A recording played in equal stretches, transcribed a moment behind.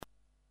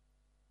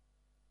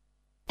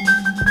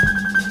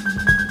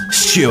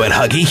Stuart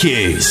Huggy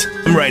Hughes,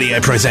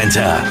 radio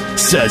presenter,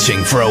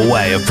 searching for a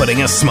way of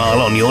putting a smile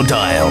on your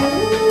dial.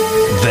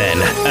 Then,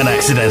 an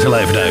accidental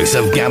overdose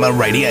of gamma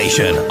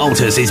radiation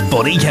alters his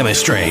body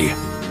chemistry.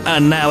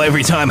 And now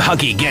every time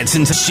Huggy gets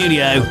into the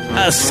studio,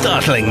 a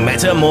startling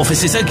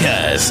metamorphosis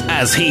occurs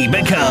as he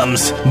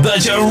becomes the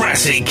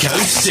Jurassic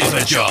Coast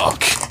Super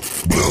Jock.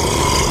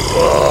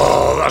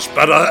 Oh, that's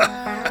better.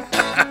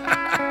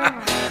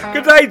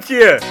 Good day to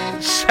you.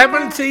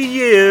 70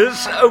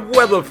 years of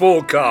weather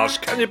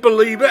forecast. Can you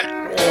believe it?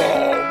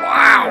 Oh,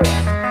 wow.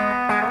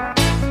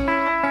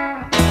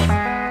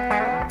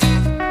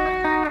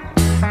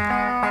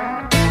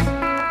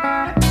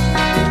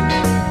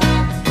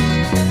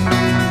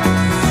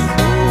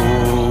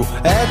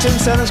 Ayrton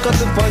Senna's got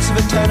the voice of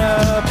a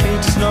tenor.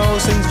 Peter Snow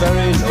sings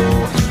very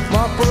low.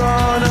 Mark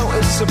Morano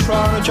is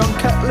soprano. John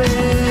Catley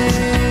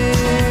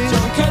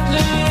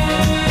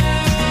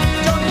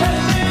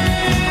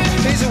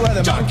he's a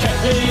weatherman. John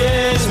Catley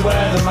is a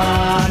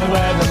weatherman, a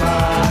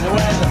weatherman, a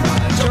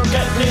weatherman. John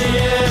Catley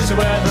is a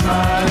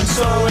weatherman, and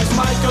so is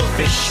Michael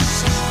Fish.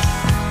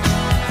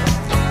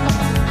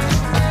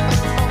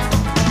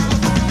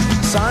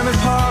 Simon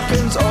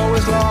Parkin's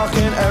always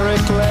larking.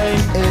 Eric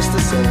Lane is the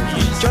same.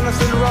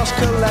 Jonathan Ross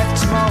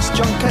collects moss.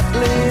 John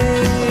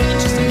Catley.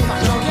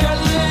 John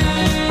Catley.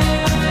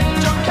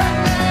 John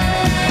Catley.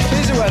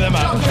 He's a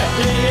weatherman. John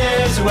Catley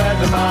is a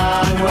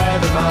weatherman, a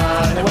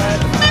weatherman, a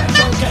weatherman.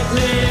 John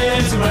Catley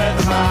is a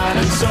weatherman,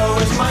 and so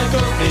is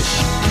Michael Fish.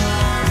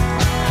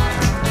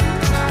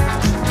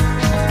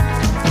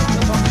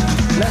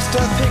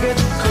 Lester Piggott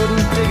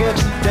couldn't dig it.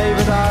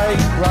 David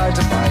Icke rides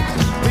a bike.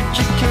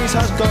 Richie Keys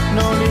has got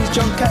no knees.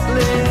 John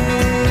Catley.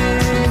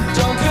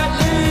 John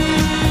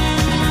Catley.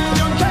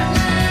 John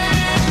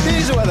Catley.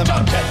 He's a weatherman.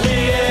 John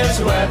Catley is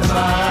a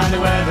weatherman, a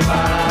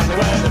weatherman, a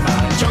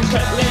weatherman. John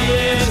Catley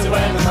is a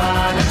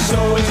weatherman, and so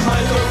is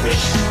Michael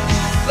Fish.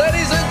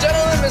 Ladies and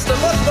gentlemen, Mr.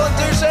 Mutt Von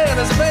Douche and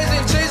his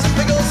amazing cheese and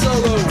pickle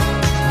solo.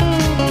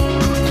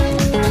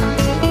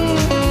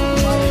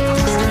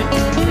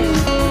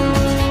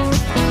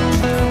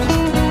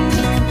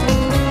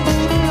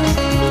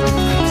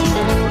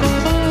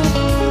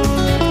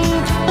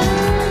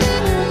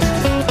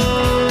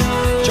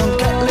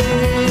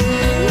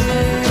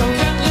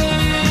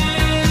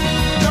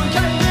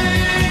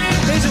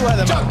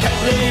 John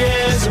Catley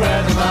is a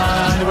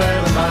weatherman, a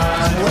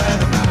weatherman, a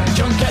weatherman.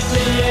 John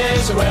Catley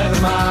is a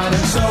weatherman,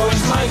 and so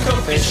is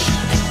Michael Fish.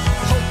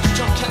 Hope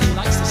John Catley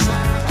likes the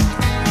song.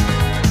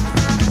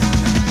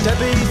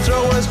 Debbie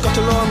Thrower's got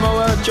a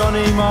lawnmower.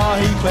 Johnny Marr,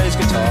 he plays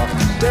guitar.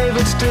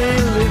 David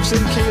Steele lives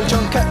in Kiel.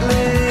 John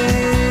Catley.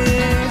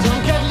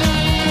 John Catley.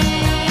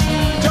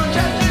 John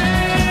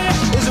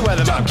Catley is a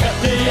weatherman. John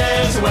Catley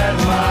is a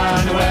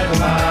weatherman, a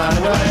weatherman, a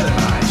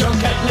weatherman. John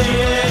Catley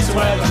is a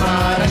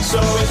weatherman, and so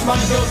is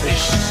Michael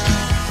Fish.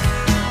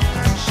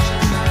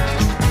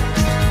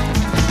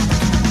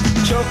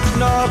 Chuck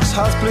Knox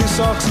has blue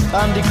socks.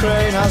 Andy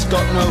Crane has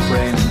got no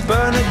brain.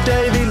 Bernard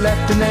Davey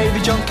left the Navy.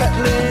 John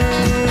Catley.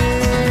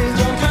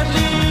 John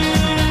Catley.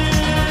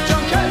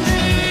 John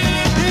Catley.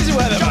 He's a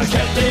weatherman. John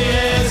Catley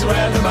is a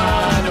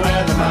weatherman, a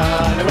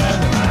weatherman, a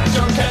weatherman.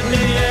 John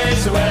Catley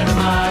is a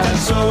weatherman, and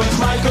so is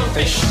Michael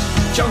Fish.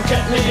 John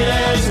Catley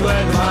is a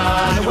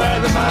weatherman, a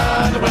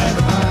weatherman, a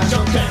weatherman.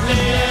 John Catley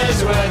is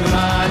a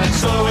weatherman, and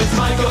so is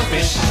Michael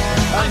Fish.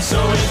 And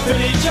so is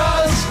Billy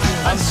Jones,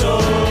 and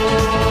so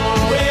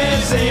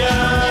is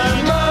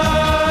Ian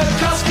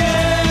McCluskey.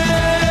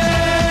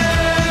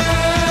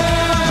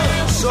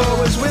 So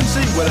is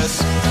Wincy Willis.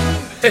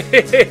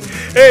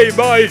 Hey,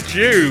 mind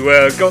you,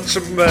 got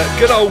some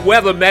good old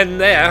weathermen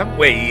there, haven't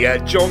we?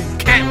 John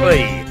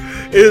Catley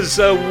is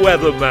a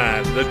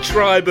weatherman, the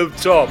tribe of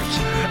tops.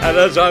 And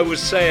as I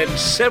was saying,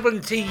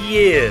 70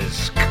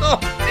 years, God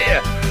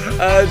dear,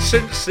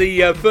 since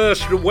the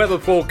first weather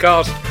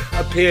forecast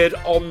appeared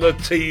on the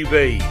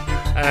TV.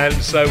 And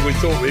so we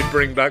thought we'd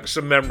bring back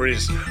some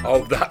memories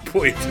of that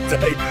for you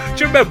today. Do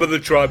you remember the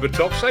tribe of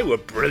tops? They were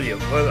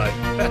brilliant, weren't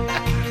they?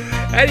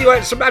 Anyway,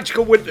 it's a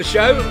magical winter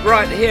show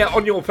right here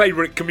on your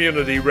favourite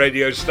community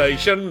radio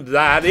station.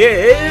 That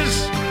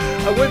is...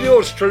 with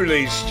yours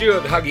truly,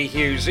 Stuart Huggy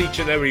Hughes, each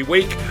and every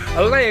week,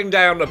 laying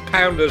down a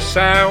pound of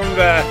sound.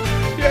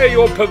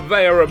 Your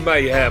purveyor of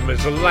mayhem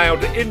is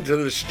allowed into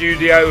the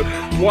studio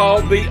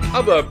while the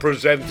other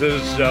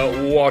presenters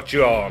watch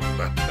on.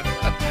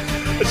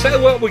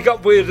 So what we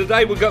got for you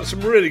today, we've got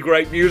some really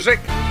great music.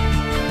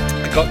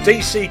 We've got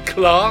DC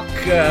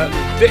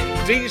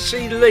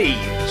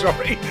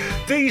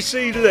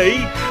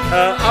Lee,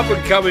 up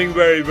and coming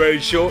very, very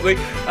shortly.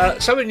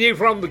 Something new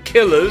from the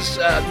Killers,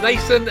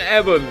 Nathan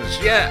Evans.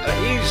 Yeah,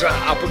 he's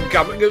up and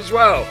coming as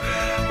well.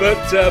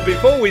 But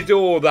before we do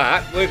all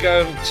that, we're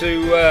going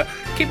to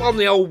keep on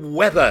the old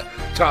weather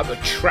type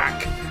of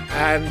track.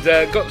 And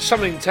got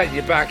something to take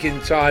you back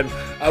in time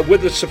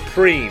with the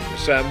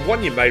Supremes.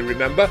 One you may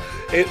remember.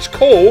 It's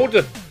called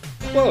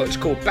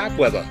Bad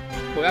Weather.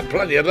 We had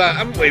plenty of that,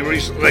 haven't we,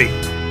 recently?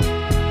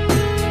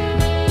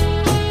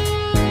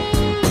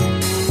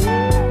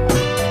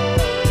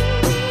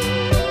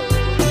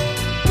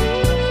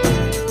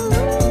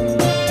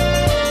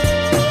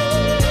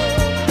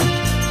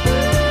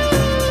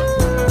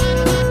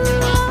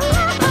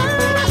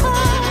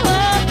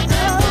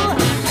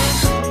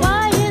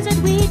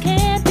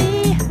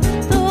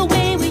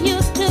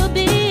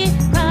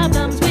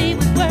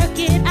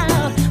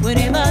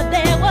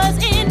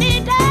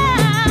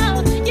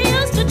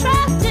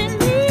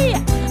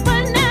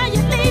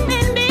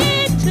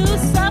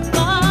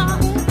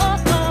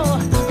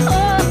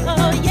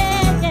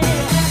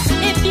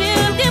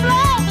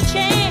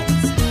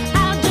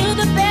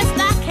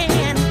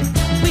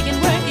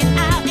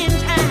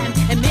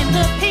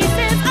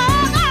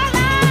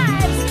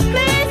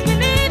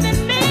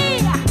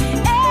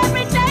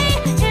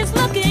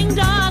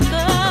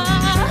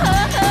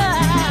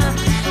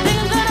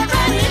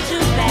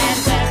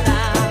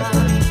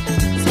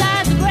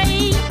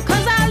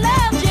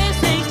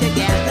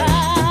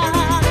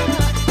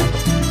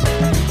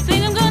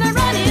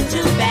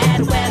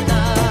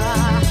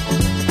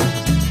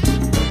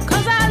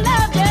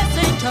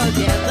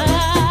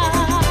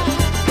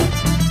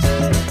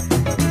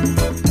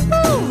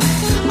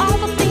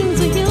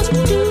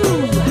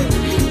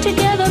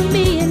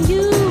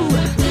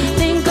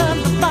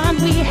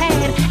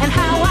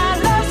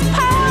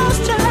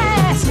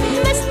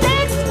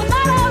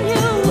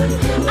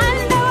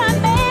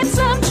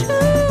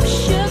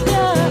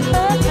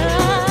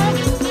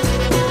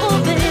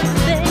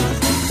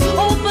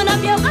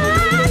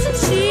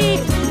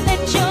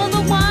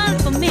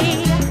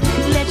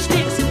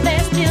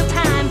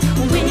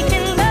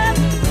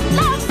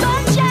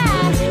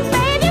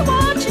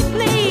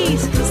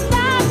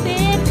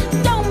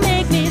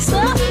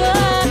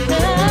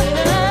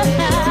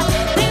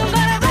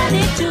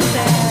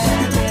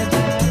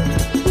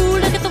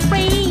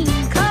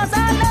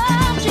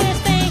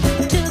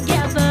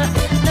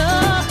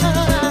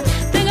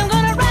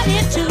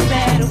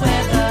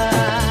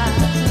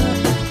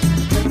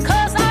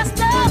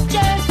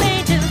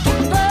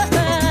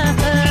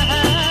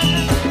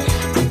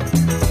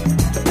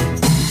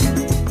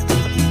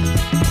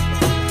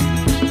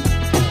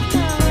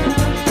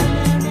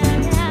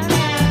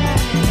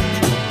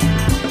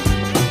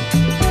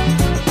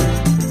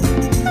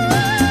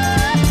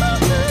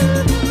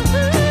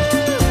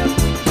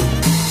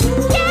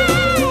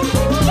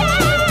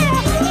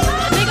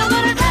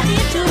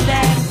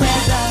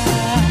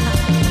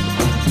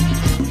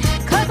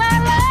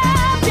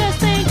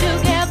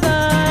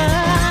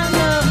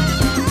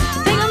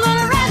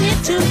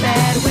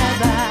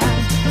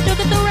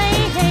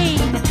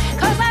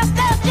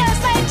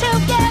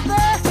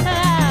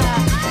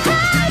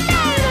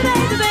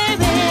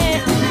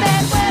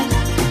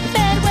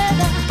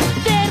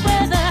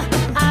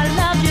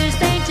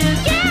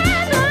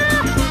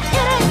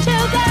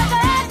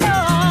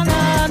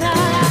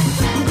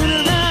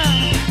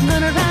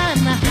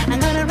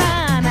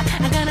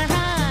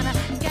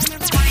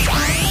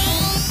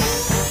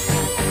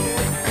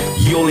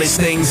 You're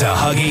listening to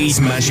Huggy's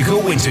Magical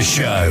Winter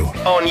Show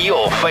on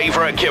your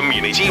favourite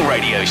community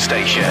radio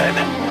station.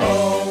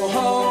 Ho,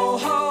 ho,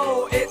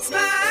 ho, it's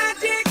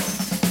magic.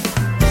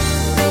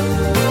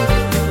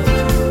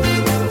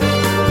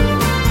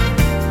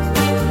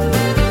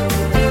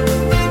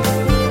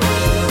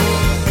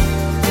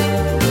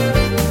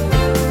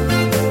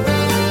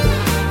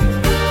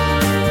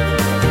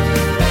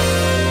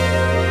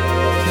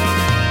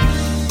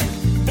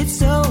 It's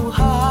so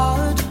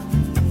hard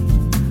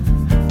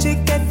to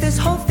get this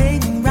whole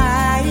thing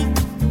right.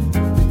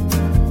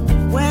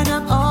 When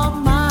I'm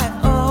on my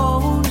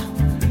own,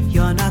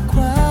 you're not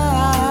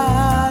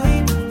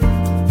quite.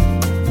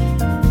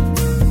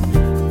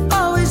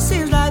 Always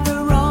seems like the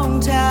wrong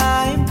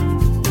time.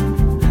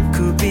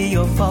 Could be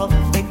your fault,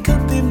 it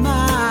could be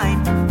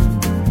mine.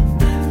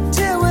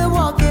 Till we're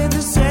walking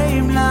the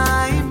same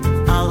line,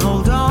 I'll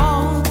hold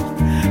on,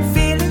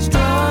 feeling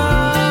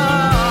strong.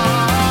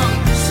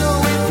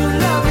 So if you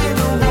love me,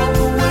 don't walk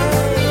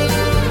away.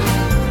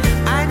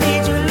 I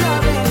need your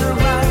love in the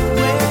right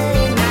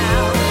way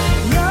now.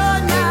 You're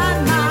not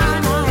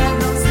mine, I have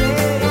no say.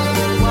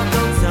 What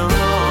goes on,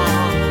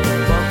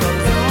 what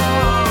goes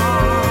on.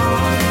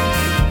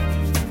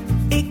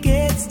 It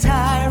gets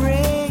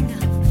tiring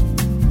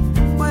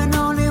when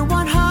only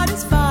one heart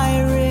is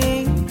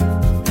firing.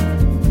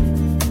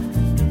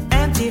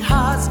 Empty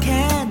hearts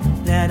can't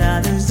let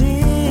others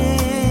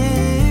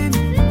in.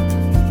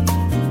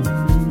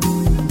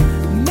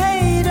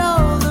 Made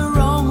all the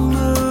wrong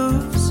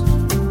moves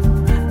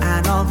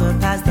and all the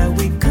paths that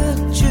we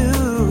could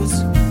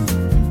choose.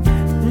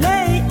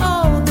 Lay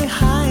all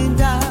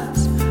behind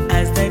us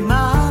as they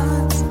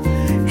must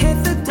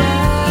hit the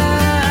dust.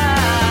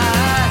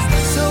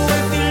 So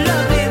if you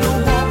love me,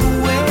 don't walk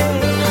away.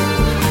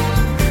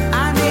 I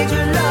need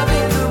your love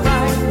in the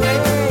right way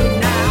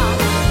now.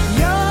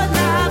 You're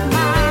not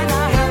mine,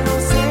 I have no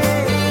say.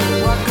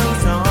 What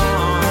goes on,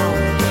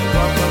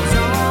 what goes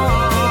on.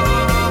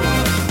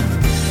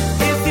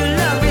 If you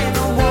love me,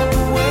 don't walk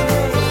away.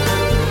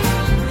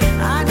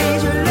 I need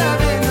your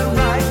love in the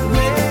right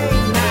way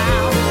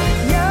now.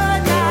 You're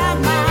not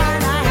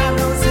mine, I have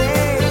no say.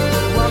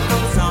 What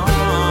goes on,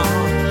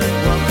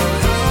 what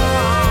goes on.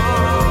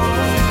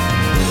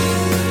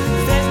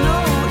 There's no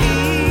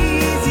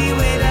easy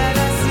way that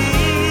I see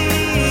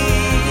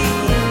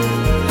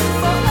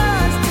for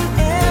us to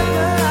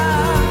ever,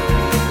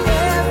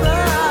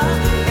 ever,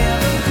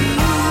 ever be.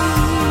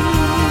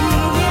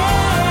 Yeah.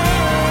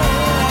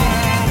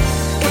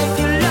 If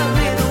you love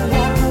me, don't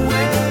walk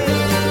away.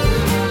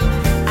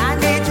 I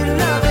need your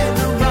love in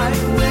the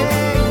right way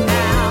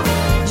now.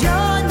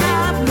 You're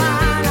not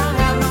mine, I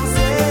have no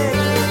say.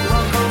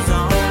 What goes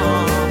on,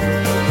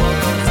 what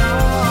goes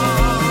on.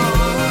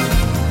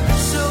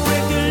 So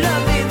if you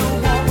love me, don't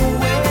walk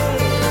away.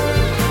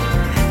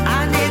 I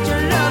need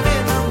your love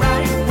in the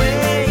right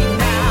way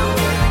now.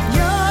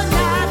 You're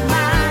not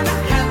mine, I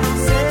have no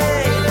say.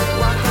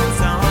 What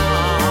goes on,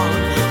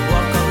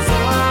 what goes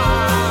on.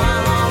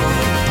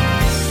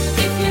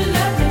 If you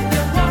love me,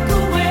 then walk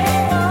away.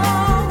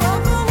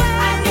 Walk away.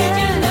 I need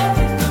your love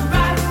in the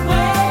right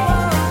way.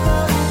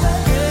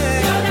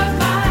 You're not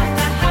mine,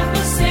 I have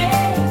no say.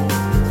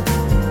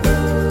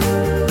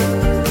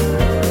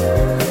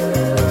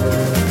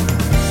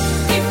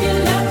 If you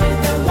love me,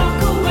 then walk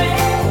away.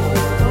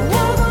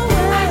 Walk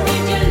away. I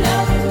need your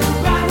love in the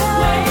right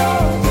way.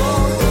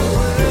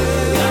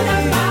 You're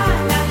not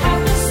mine, I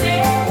have no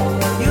say.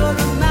 You're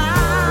not mine.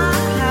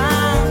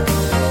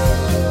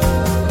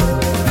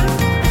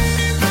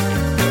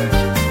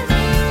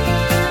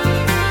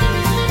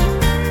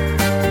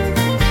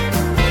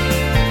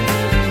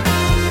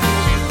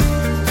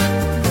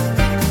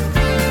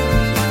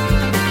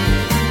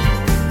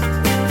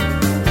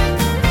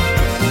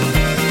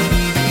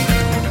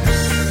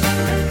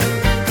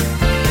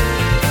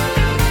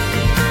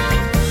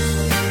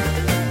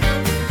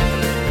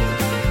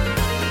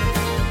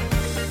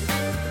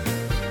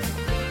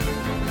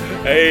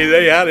 Hey,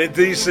 they had it,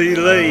 DC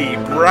Lee,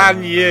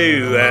 brand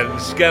new, and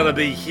it's going to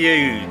be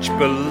huge,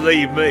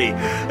 believe me.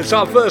 It's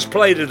our first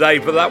play today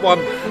for that one,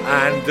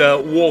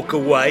 and Walk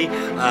Away.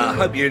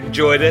 Hope you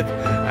enjoyed it,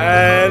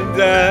 and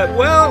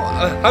well,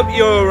 I hope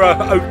you're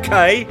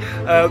okay,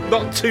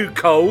 not too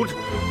cold.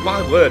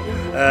 My word,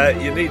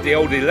 you need the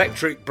old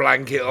electric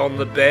blanket on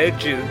the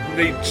bed, you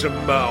need some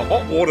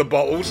hot water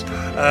bottles,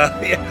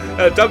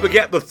 don't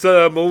forget the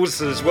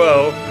thermals as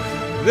well.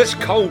 This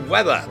cold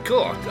weather,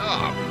 God,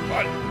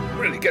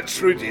 really gets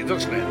through to you,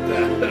 doesn't it?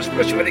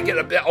 Especially when you get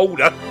a bit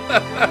older.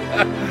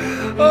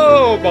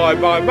 Oh, my.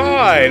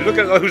 Look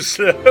at those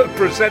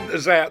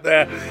presenters out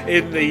there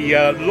in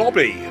the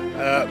lobby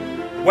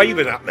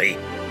waving at me.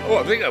 Oh,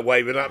 I think they're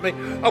waving at me.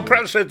 Oh,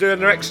 perhaps they're doing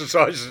their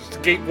exercises to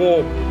keep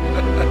warm.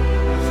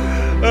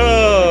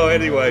 Oh,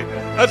 anyway,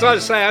 as I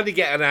say, I only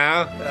get an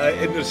hour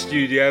in the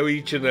studio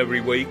each and every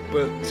week,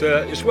 but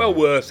it's well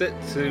worth it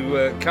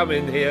to come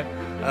in here,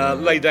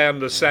 lay down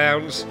the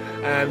sounds,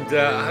 and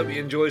I hope you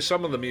enjoy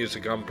some of the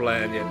music I'm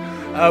playing you.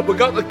 We've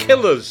got the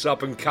Killers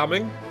up and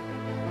coming,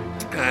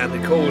 And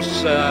of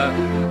course,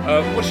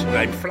 what's his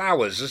name?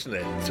 Flowers, isn't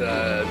it?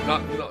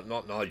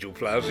 Not Nigel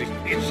Flowers.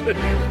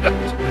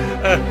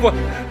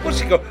 What's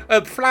he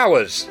called?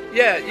 Flowers.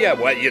 Yeah.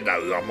 Well, you know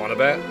who I'm on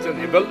about, don't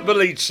you? The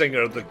lead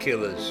singer of the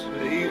Killers.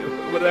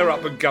 Well, they're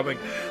up and coming.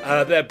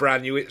 They're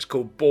brand new. It's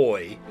called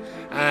Boy.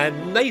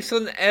 And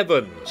Nathan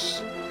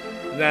Evans.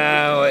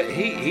 Now,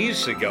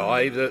 he's the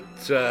guy that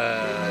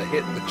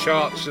hit the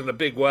charts in a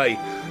big way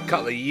a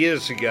couple of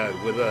years ago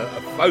with a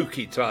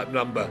folky type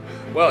number.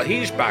 Well,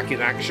 he's back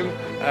in action,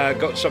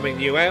 got something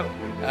new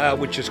out,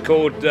 which is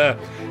called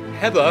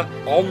Heather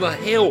on the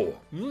Hill.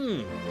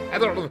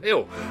 Heather on the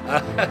Hill.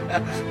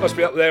 Must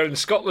be up there in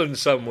Scotland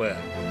somewhere.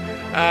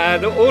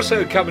 And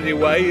also coming your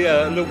way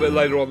a little bit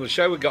later on the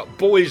show, we've got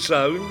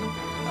Boyzone.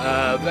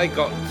 They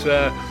got,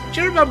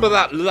 do you remember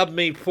that Love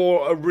Me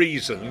For A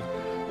Reason?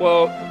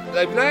 Well,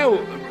 they've now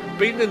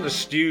been in the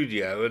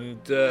studio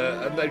and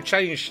they've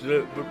changed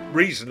the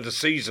reason to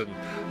season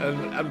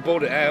and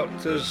brought it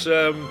out as,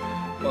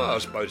 well, I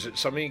suppose it's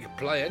something you can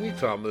play any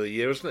time of the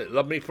year, isn't it?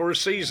 Love Me For A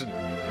Season.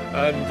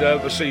 And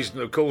the season,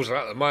 of course,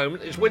 at the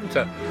moment is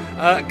winter.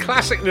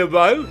 Classic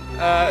Nouveau.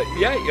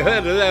 Yeah, you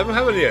heard of them,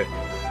 haven't you?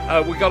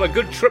 We've got a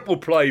good triple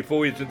play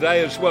for you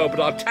today as well,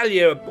 but I'll tell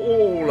you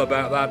all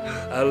about that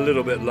a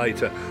little bit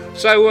later.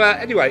 So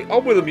anyway,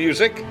 on with the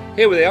music.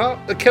 Here they are,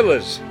 the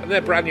Killers, and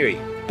they're brand new.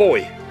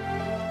 Boy.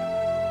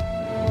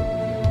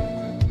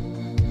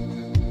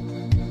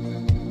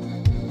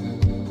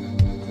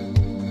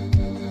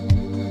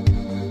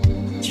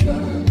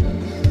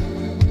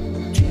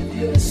 Just give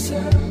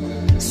yourself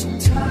some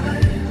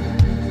time.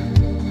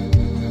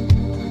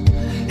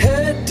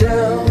 Head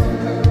down.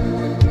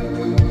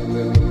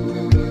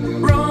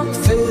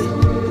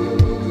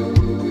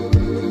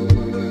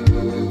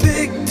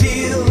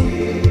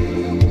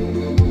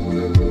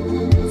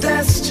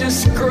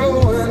 Just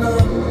growing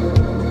up,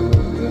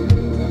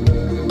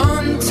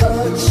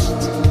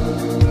 untouched.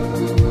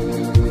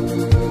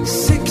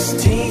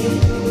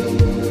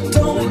 16,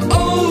 don't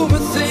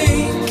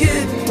overthink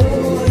it,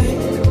 boy.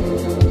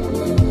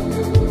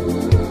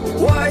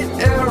 White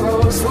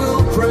arrows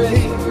will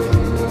break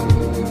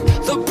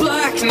the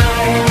black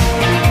night.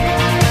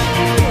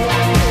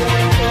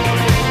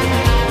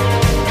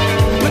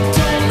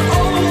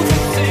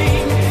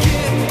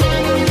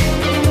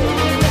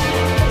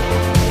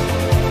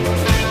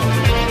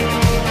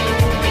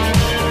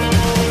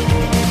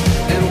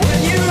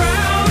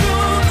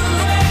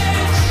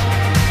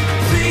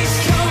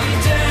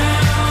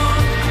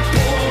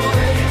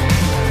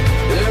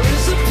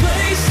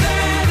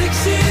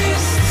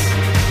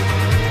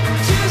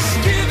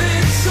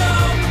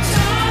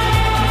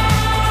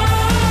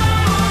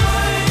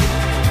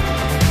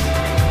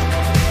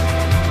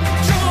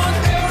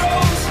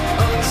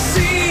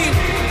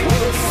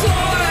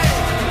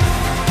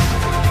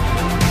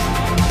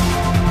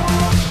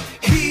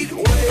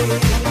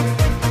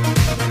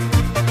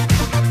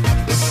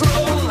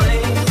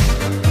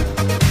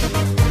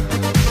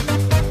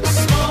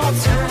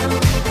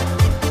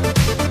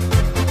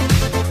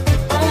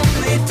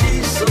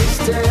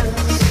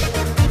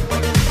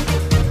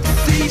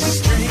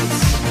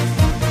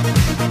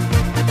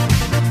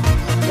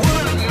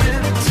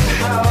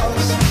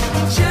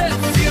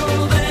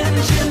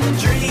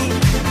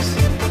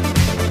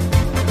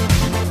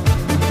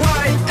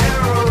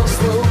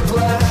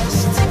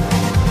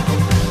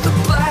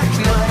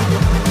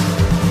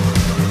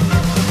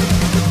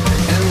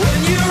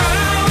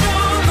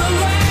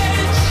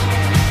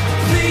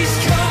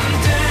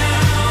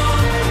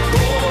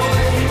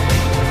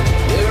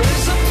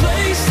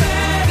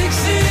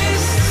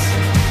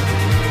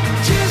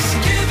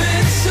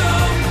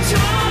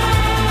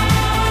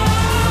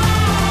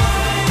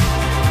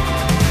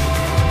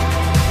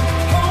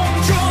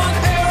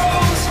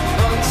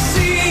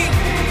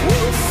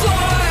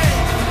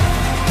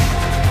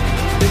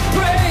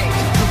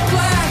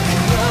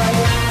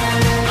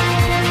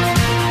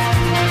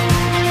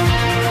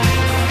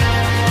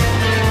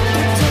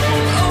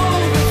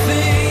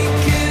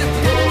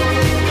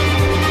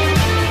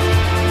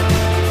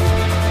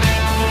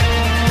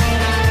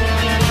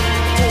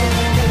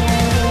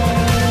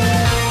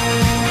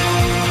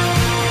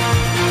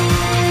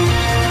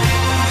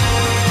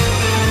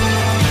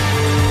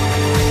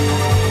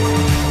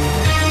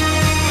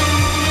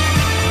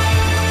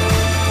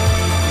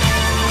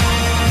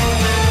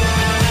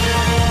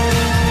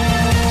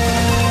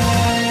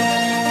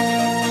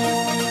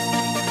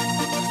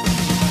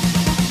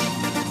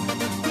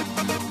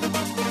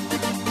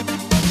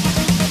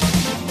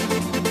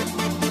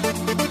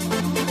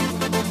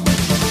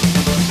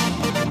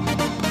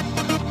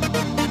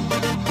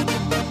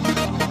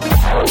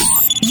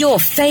 Your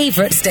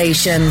favourite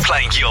station.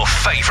 Playing your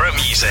favourite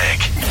music.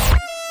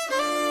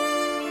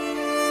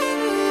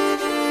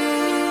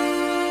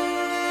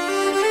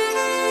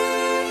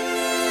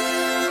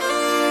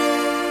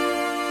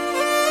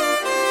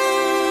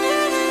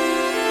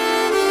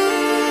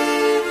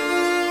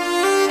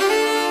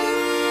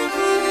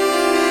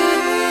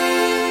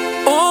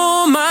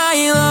 Oh,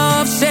 my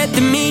love said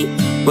to me,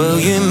 will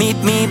you meet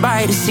me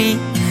by the sea?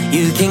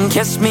 You can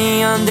kiss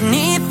me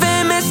underneath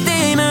the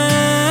misty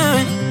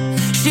moon.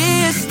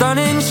 She is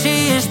stunning,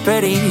 she is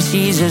pretty.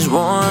 She's as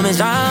warm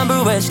as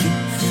amber whiskey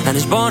and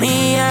as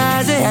bonny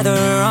as a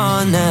heather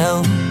on the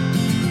hill.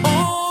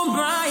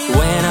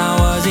 When I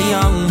was a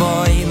young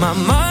boy, my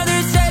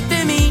mother said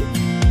to me,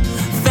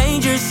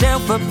 find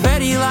yourself a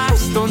pretty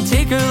lass, don't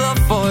take her love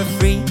for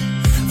free.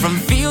 From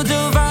fields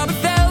of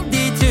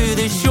Aberfeldy to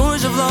the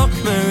shores of Loch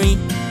Marie,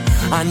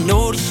 I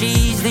know that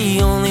she's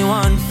the only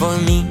one for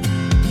me.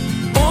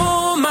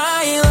 Oh,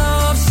 my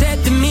love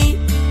said to me,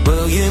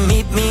 will you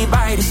meet me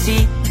by the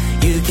sea?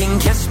 You can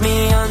kiss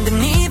me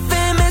underneath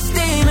the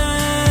misty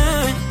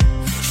moon.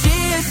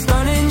 She is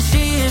stunning,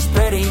 she is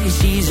pretty.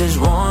 She's as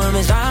warm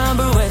as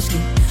amber whiskey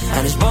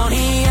and as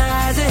bonny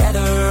as a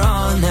heather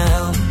on the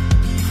hill.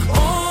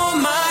 Oh,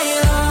 my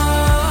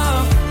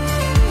love.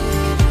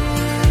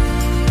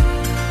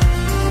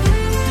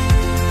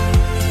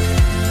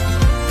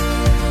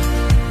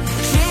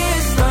 She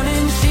is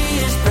stunning, she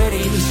is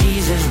pretty.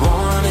 She's as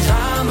warm as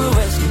amber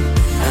whiskey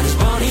and as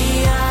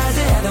bonny as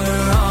a heather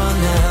on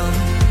the hill.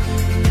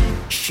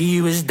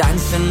 She was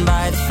dancing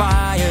by the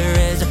fire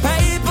as a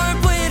piper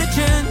played a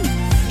tune.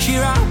 She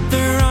wrapped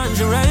her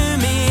arms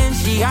around me and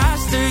she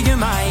asked, are you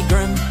my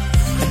groom?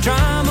 A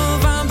dram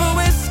of amber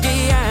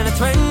whiskey and a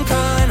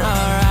twinkle in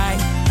her eye.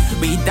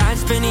 We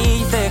danced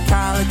beneath the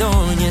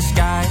Caledonia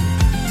sky.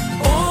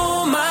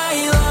 Oh,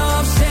 my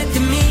love said to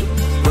me,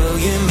 will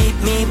you meet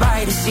me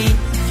by the sea?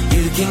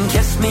 You can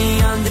kiss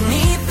me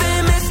underneath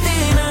the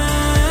misty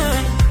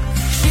moon.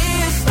 She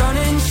is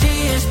stunning,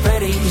 she is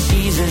pretty.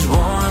 She's as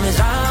warm as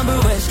amber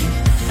whiskey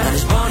and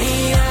as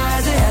bonny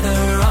as a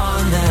heather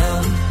on the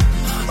hill.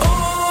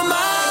 Oh,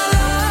 my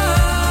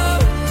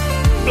love.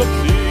 Oh,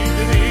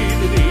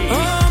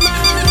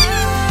 my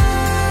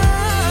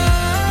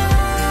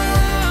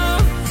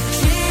love.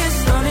 She is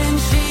stunning,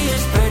 she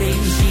is pretty.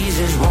 She's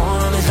as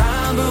warm as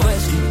amber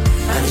whiskey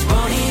and as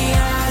bonny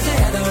as a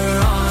heather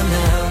on the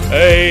hill.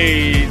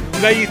 Hey,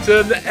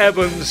 Nathan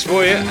Evans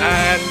for you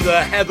and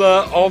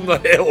Heather on the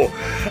Hill.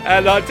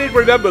 And I did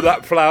remember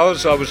that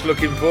Flowers I was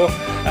looking for.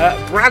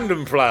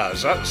 Brandon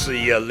Flowers, that's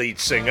the lead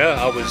singer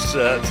I was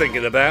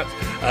thinking about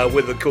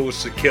with, of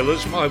course, the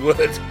Killers. My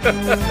word.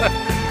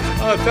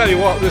 I'll tell you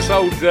what, this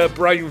old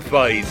brain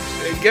fade,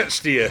 it gets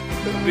to you.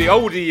 The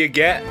older you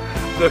get,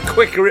 the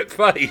quicker it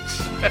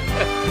fades.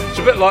 It's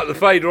a bit like the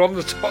fader on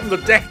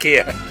the deck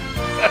here.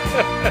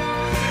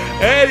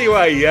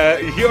 Anyway,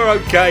 you're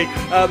okay.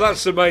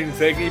 That's the main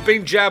thing. You've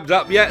been jabbed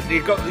up yet?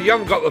 You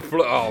haven't got the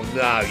flu. Oh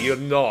no, you're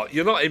not.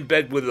 You're not in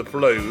bed with the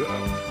flu.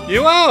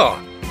 You are.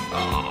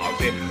 Oh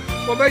dear.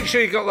 Well, make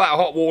sure you got that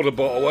hot water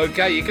bottle.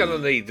 Okay, you're going to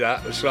need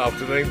that this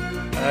afternoon.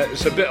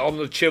 It's a bit on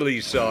the chilly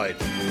side.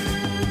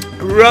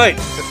 Right.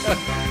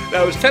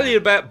 Now I was telling you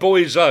about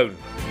Boyzone.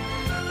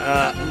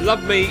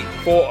 Love Me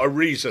for a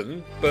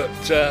Reason, but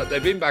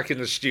they've been back in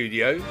the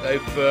studio.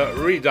 They've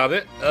redone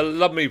it.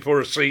 Love Me for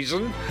a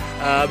Season.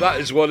 That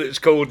is what it's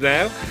called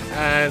now,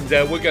 and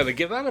we're going to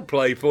give that a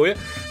play for you.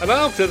 And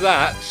after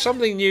that,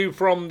 something new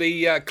from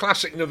the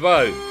Classic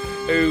Nouveau,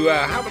 who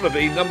happen to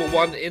be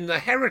 #1 in the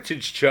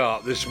Heritage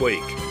Chart this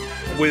week,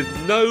 with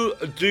No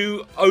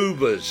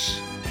Do-Overs.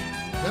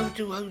 No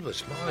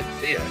do-overs, my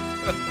dear.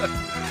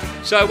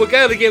 So we're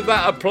going to give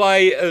that a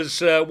play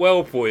as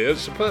well for you.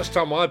 It's the first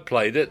time I've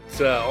played it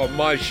on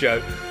my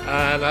show,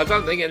 and I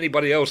don't think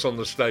anybody else on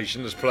the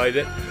station has played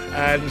it.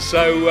 And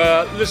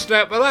so listen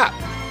out for that.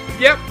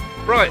 Yep,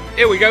 right,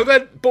 here we go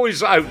then.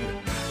 Boyzone,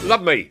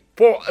 Love Me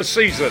for a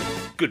Season.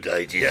 Good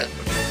day to you.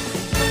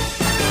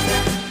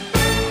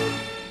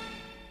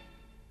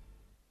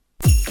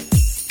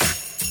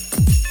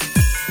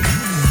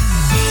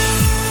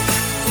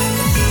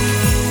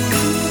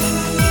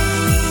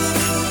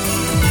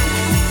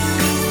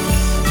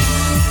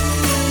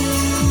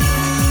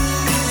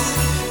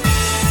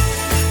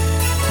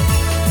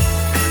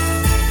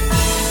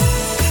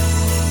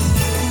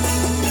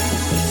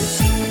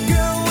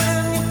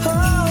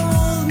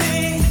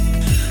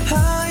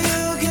 How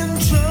you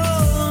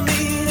control me,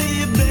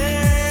 you're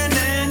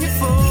burning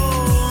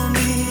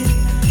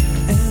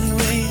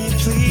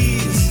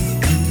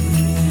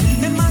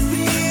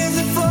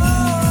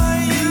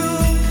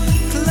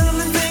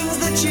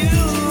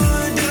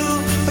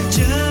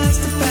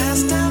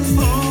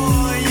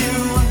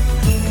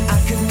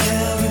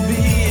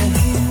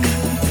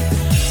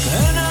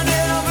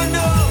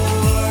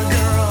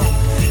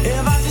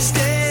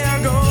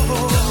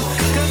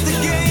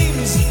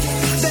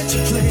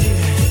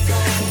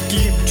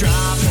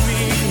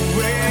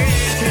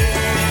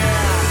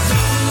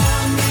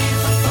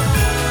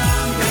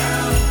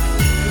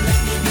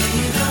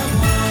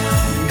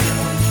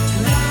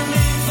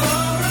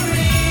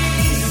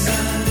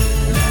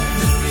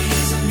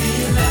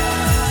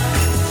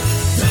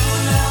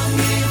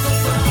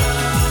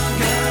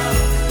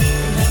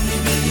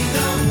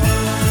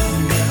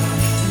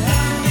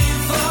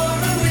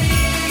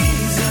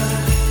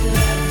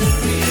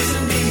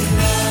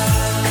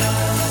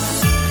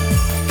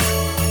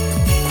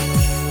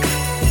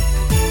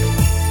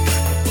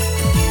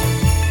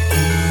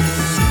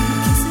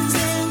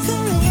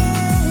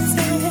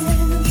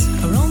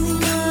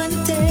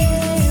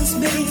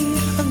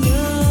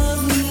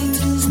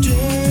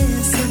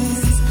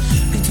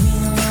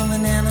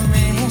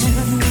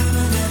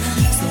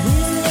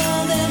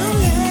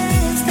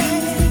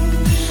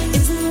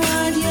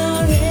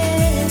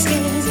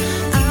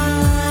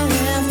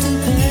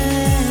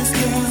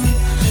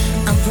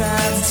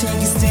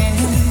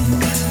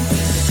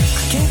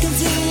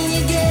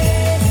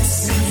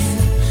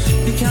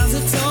because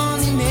it's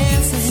only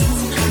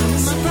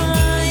missing my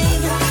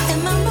pride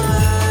and my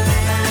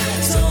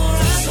mind. So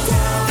right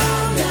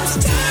down,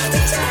 just time to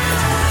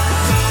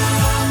time.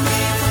 Love me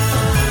for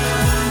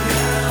fun,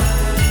 girl.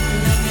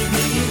 Let me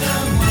be the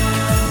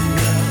one,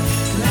 girl.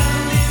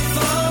 Love me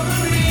for a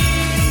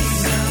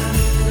reason.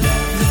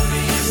 Let the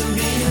reason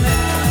be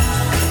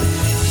love.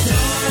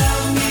 Don't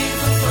love me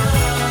for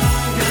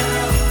fun,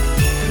 girl.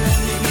 Let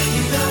me be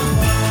the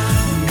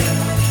one,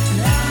 girl.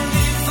 Love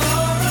me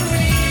for a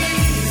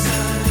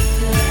reason.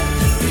 Let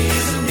the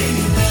reason be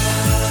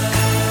love.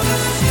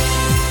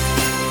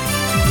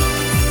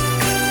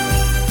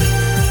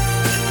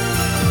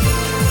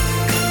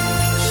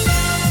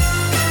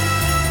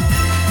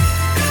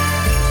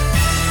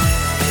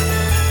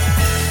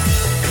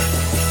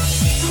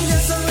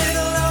 Just a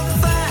little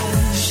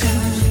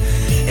old-fashioned.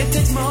 It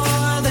takes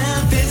more than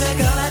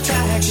physical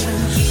attraction.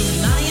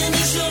 My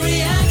initial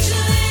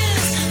reaction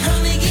is,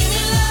 honey, give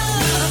me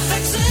love,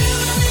 affection,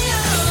 honey,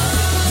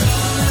 oh.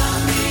 Don't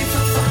love me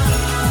for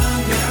fun,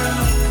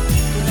 girl.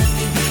 Let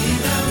me be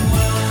the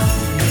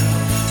one, girl.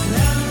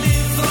 Love me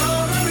for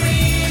a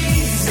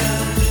reason.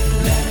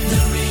 Let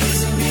the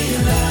reason be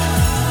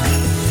love.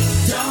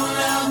 Don't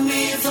love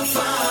me for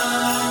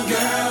fun,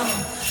 girl.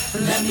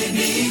 Let me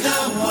be the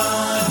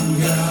one,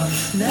 girl.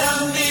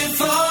 Love me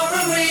for a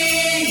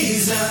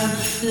reason.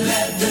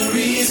 Let the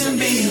reason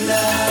be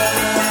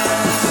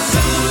love.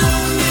 Don't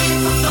love me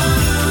for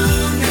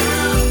fun,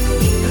 girl.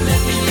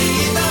 Let me be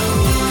the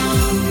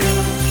one,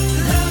 girl.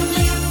 Love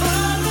me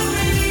for a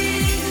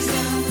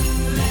reason.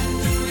 Let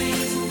the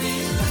reason be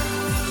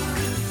love.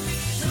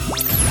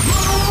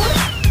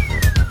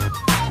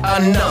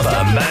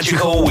 Another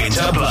magical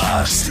winter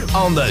blast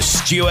on the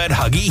Stuart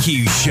Huggy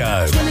Hughes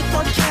Show.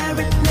 24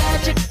 karat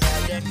magic.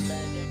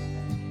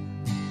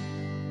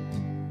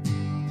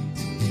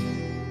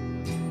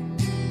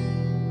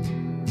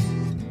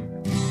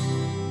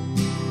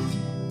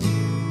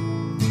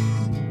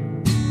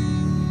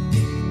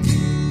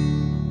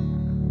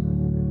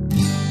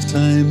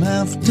 Time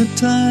after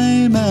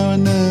time, our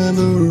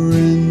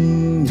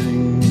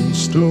never-ending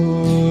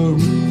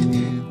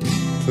story.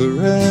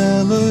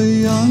 Forever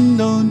young,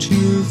 don't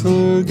you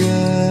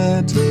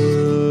forget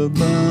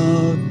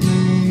about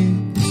me.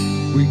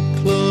 We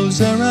close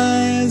our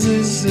eyes,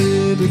 is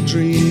it a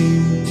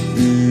dream?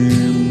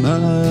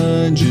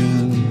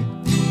 Imagine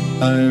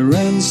I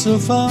ran so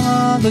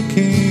far, the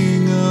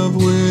king of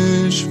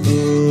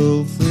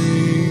wishful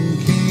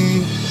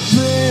thinking.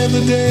 They're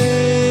the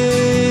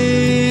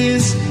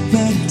days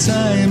that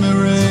time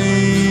erased.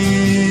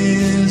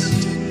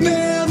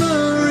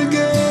 Never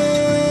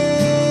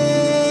again,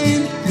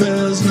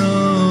 there's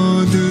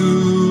no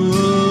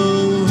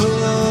do-overs.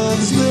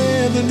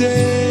 They're the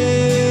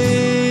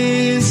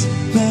days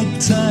that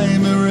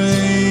time erased.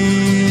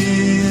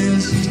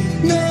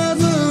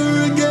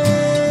 Never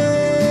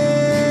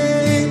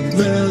again,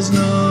 there's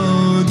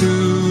no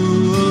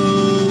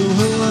do-overs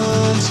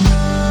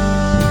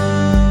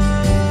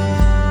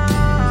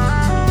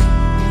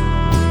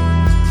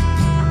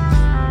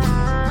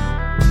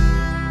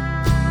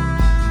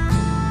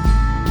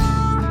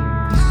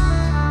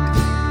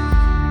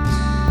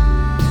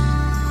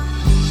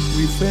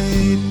we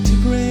fade to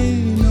grey,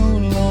 no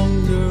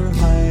longer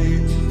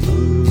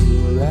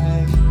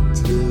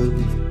hyperactive.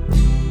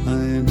 I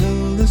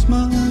know this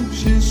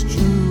much is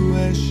true,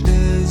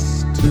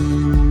 ashes to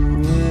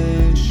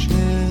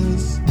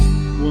ashes.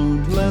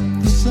 Won't let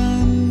the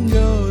sun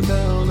go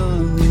down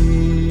on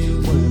me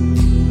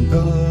when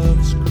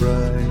doves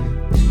cry.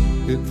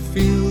 It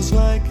feels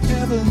like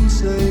heaven,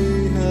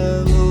 say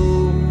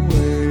hello,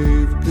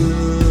 wave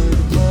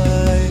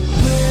goodbye.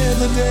 They're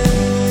the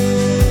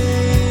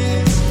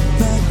days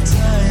that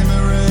time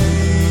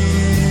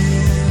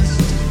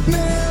erased.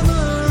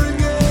 Never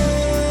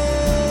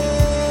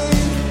again,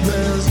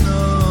 there's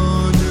no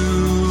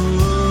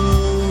do-overs.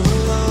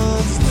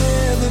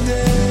 They're the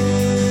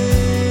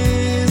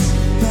days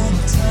that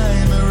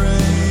time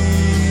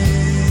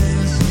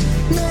erased.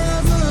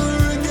 Never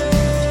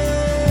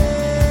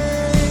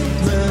again,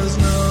 there's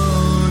no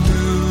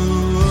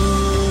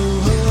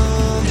do-overs.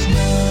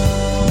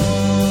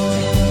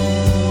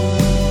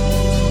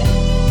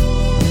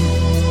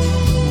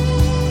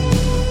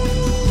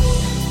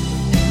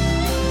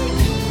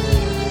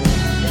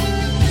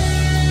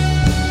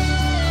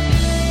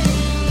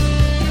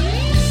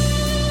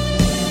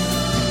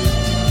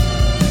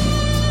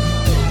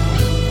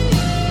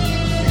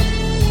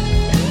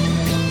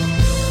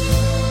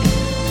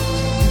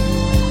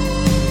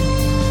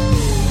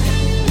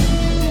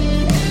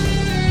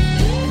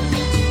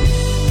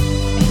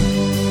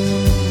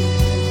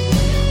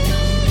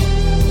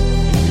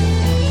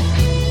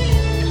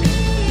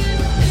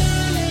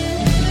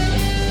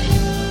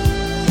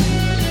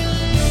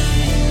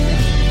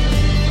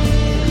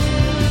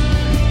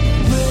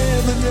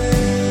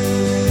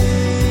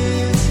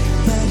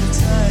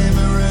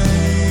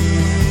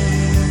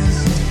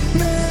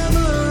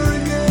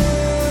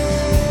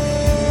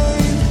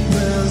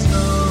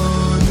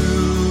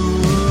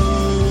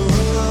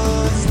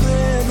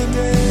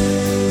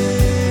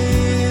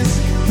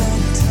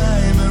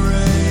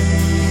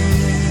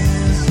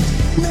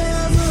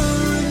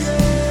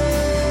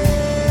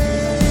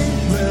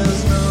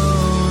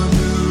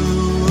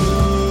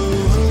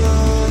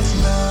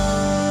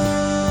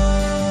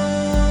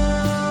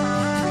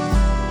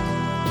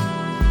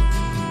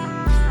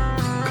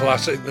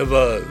 classic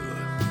Nouveau.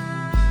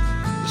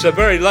 It's the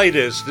very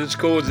latest. It's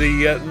called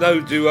the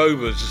No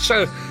Do-Overs.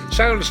 So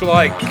sounds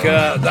like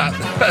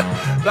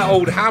that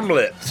old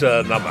Hamlet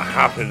number,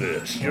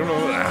 Happiness. You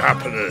know,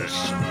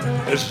 Happiness.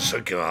 There's a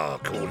cigar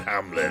called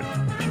Hamlet.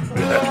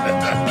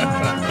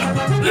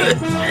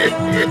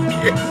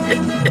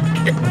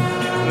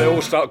 They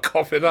all start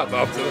coughing up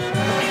after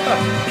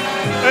that.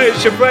 Hey,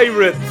 it's your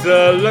favourite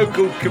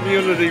local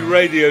community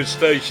radio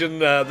station,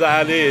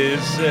 that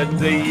is, and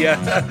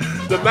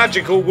the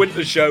magical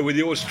winter show with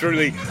yours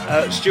truly,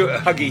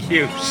 Stuart Huggy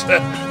Hughes.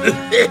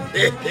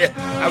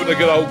 Having a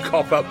good old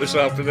cough up this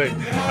afternoon.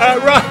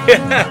 Right,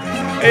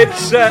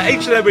 it's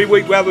each and every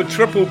week we have a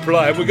triple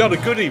play, and we've got a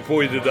goodie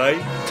for you today.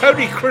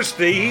 Tony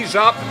Christie, he's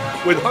up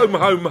with Home,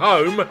 Home,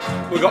 Home.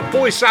 We've got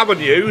Boyce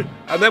Avenue,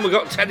 and then we've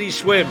got Teddy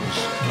Swims.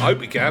 I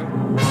hope you can.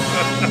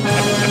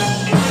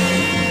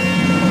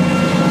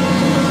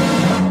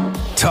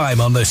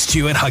 Time on the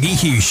Stuart Huggy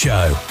Hughes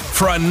Show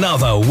for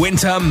another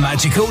winter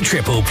magical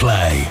triple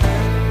play.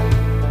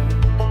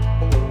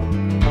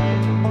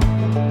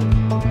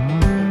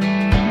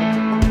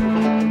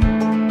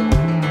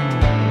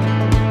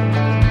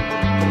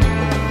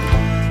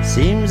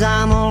 Seems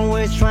I'm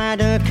always trying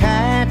to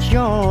catch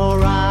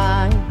your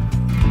eye.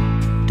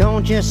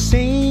 Don't you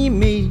see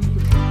me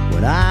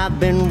when I've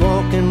been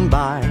walking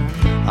by?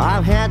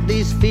 I've had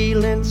these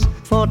feelings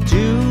for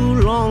too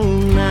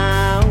long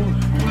now.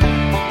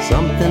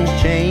 Something's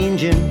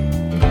changing.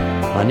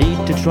 I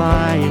need to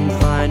try and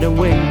find a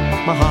way.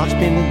 My heart's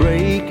been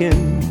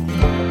breaking,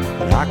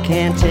 but I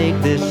can't take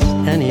this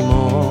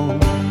anymore.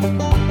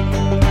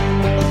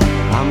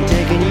 I'm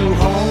taking you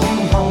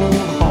home, home,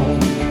 home.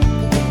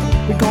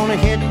 We're gonna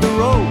hit the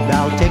road.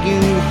 I'll take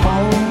you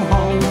home,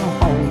 home,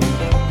 home.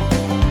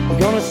 We're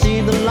gonna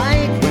see the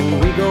light when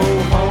we go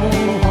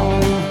home,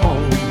 home,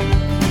 home.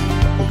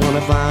 We're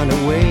gonna find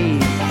a way,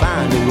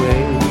 find a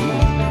way.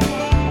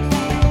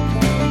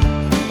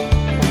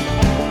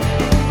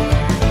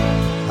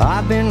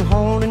 I've been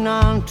holding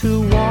on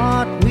to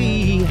what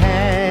we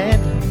had.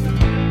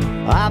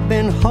 I've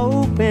been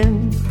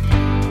hoping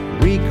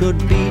we could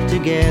be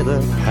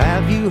together.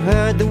 Have you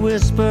heard the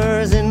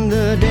whispers in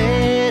the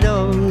dead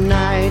of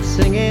night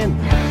singing?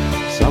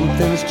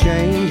 Something's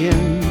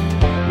changing.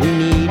 We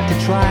need to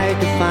try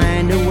to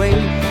find a way.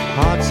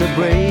 Hearts are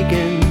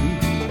breaking,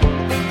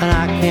 and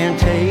I can't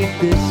take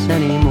this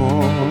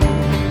anymore.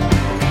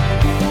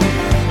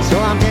 So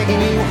I'm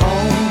taking you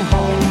home,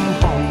 home,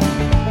 home.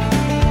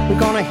 We're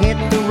gonna hit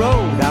the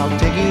road, I'll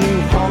take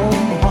you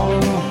home,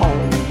 home,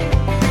 home.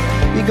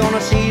 You're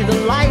gonna see the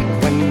light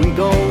when we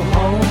go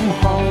home,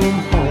 home,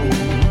 home.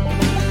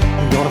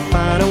 We're gonna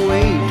find a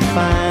way to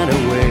find a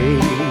way.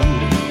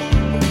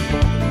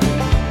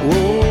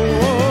 Whoa,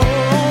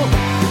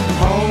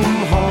 home,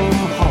 home,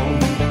 home.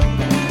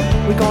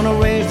 We're gonna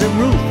raise the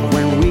roof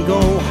when we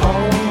go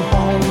home,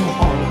 home,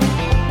 home.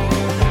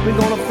 We're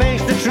gonna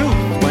face the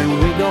truth when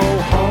we go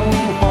home,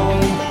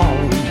 home,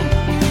 home.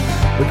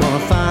 We're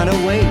gonna find a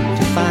way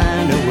to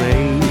find a way.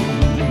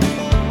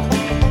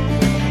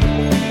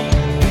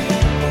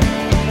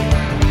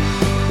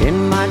 In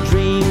my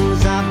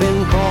dreams I've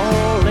been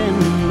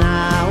calling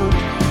out.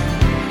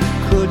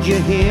 Could you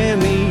hear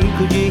me?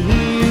 Could you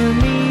hear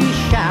me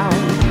shout?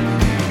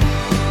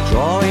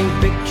 Drawing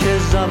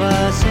pictures of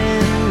us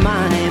in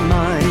my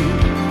mind.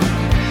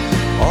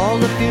 All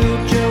the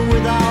future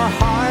with our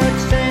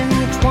hearts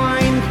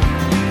entwined.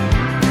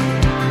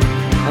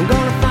 I'm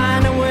gonna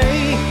find a way.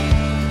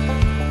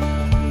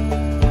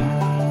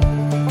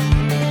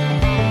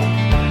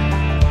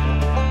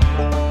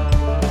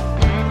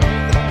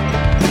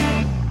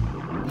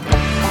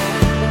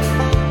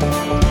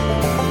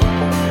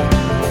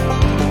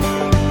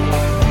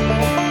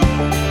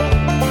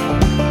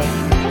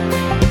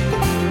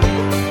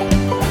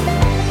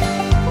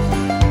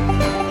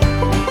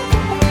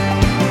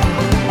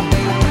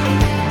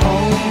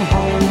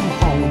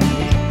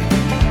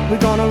 We're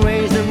gonna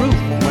raise the roof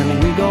when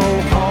we go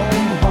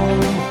home,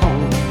 home,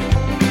 home.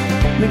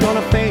 We're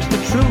gonna face the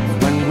truth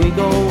when we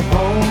go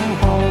home,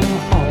 home,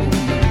 home.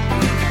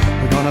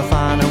 We're gonna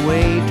find a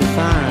way to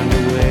find a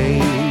way.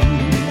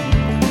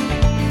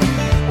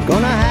 We're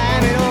gonna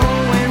have it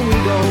all when we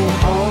go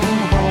home,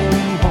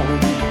 home, home.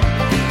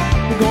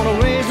 We're gonna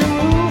raise the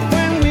roof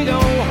when we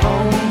go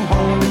home,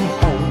 home,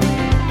 home.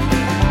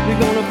 We're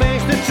gonna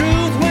face the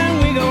truth when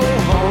we go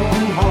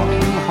home,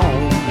 home,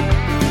 home.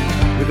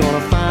 We're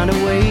gonna find a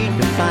way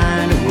to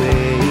find a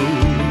way.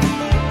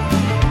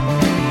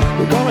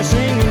 We're gonna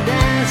sing and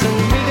dance when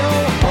we go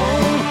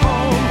home,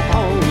 home,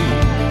 home.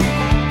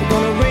 We're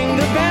gonna ring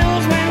the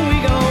bells when we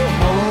go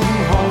home,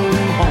 home,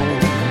 home.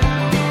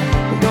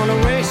 We're gonna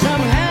raise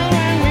some hell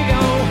when we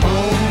go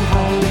home,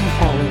 home,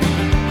 home.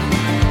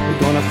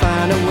 We're gonna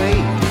find a way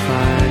to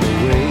find a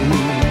way.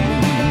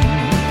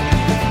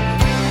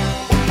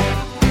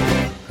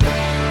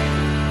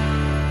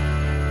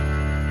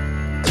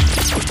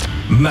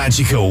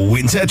 Magical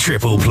winter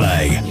triple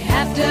play. You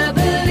have to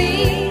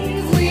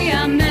believe we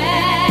are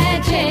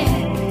magic.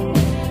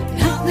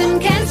 Nothing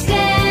can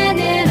stand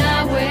in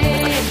our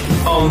way.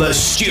 on the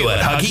Stuart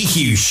Huggy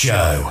Hughes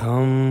Show.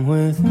 Come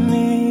with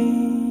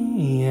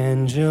me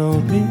and you'll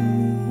be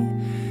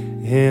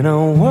in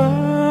a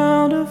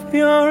world of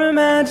pure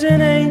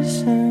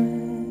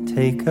imagination.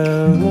 Take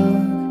a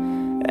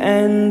look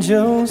and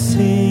you'll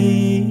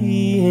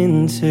see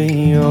into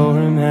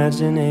your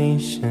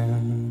imagination.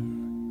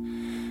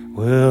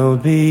 We'll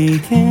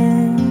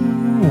begin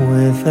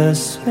with a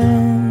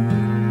spin,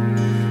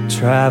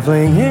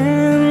 traveling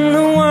in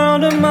the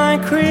world of my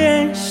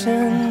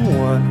creation.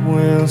 What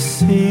we'll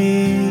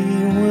see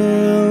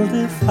will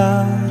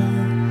defy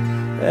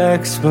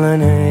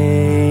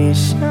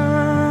explanation.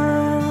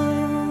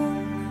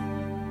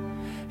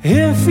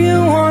 If you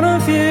want to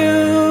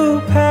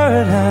view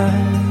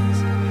paradise,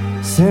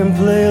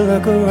 simply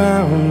look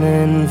around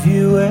and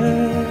view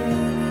it.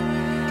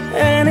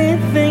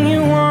 Anything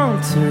you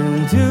want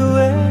to do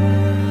it.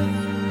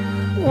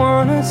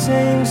 Wanna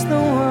change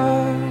the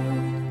world,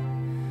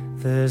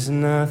 there's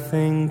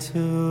nothing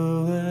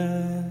to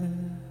it.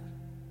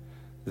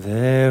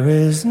 There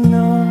is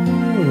no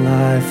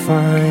life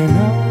I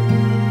know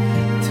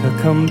to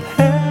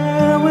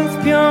compare with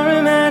pure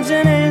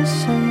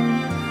imagination.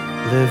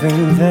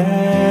 Living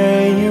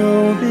there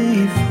you'll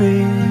be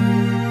free,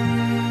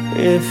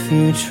 if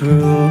you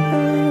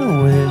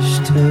truly wish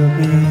to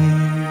be.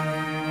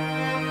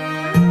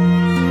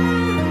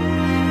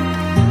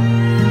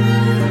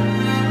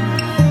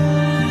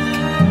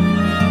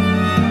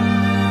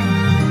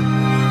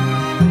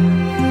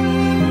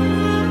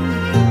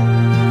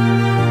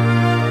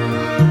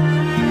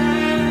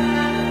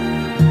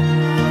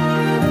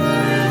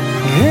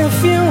 If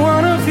you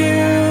want to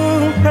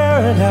view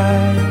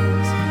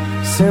paradise,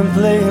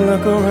 simply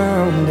look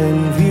around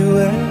and view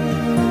it.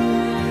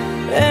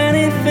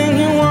 Anything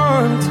you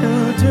want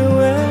to do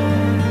it.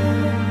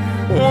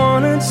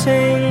 Wanna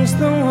change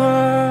the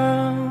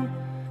world,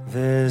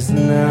 there's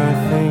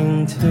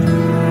nothing to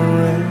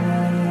it.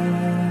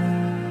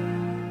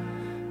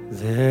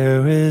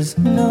 There is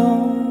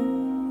no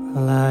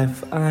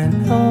life I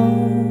know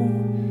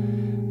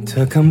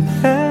to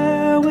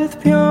compare with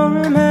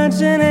pure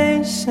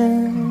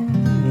imagination.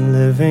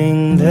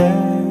 Living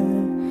there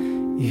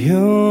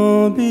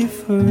you'll be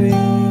free,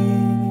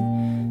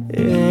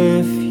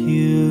 if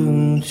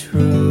you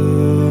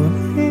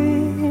truly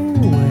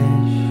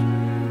wish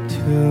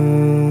to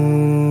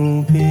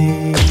be.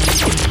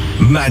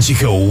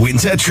 Magical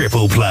Winter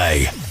Triple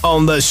Play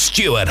on the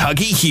Stuart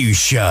Huggy Hughes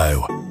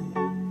Show.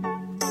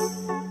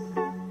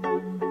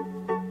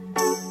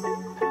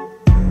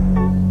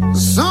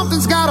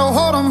 Something's got a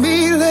hold on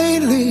me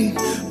lately,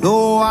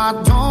 though I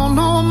don't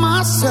know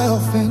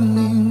myself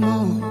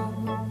anymore.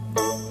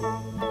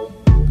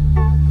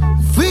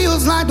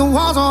 Feels like the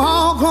walls are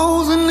all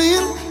closing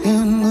in,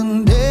 and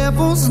the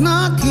devil's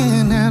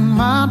knocking at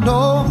my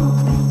door.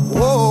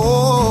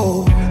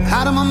 Whoa,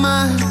 out of my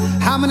mind,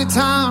 how many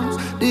times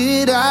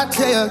did I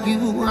tell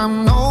you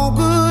I'm no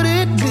good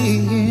at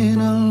being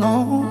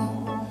alone?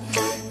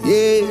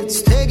 Yeah,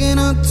 it's taking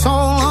a toll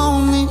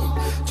on me,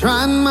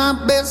 trying my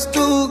best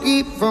to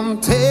keep from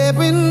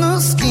tearing the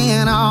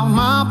skin off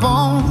my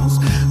bones.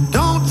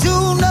 Don't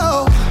you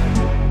know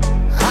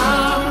I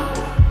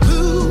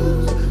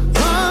lose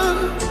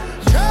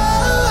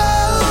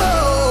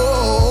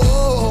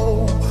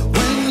control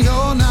when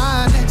you're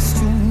not next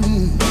to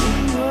me?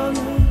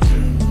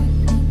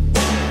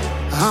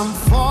 I'm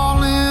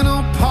falling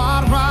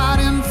apart right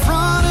in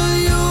front of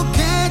you.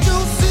 Can't you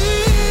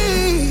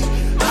see?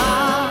 I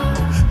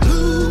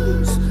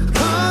lose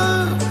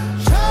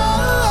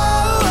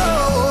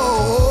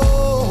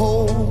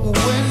control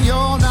when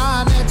you're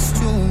not next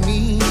to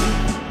me.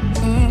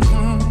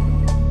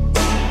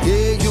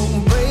 Yeah,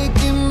 you're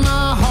breaking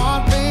my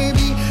heart,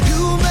 baby.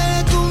 You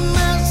make a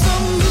mess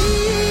of me.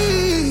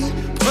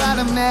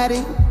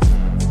 Problematic.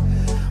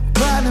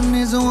 Problem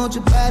is I want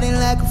your body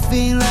like a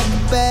fiend, like a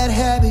bad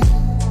habit.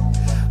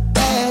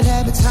 Bad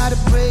habits hard to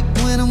break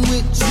when I'm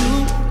with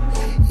you.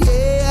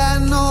 Yeah, I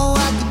know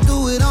I can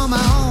do it on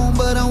my own,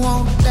 but I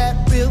want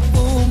that real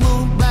full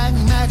moon black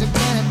magic,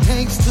 and it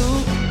takes two.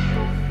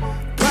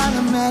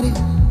 Problematic.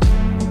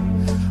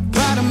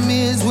 Problem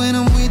is when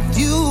I'm with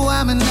you,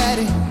 I'm an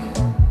addict,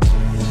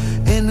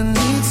 and I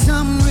need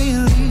some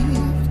relief.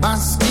 My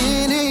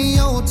skin ain't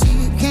your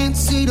teeth, can't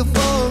see the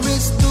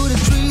forest through the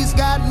trees.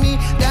 Got me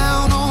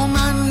down on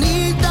my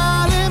knees,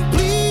 darling,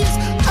 please.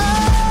 Oh,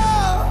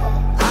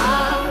 I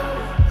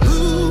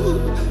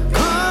lose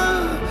control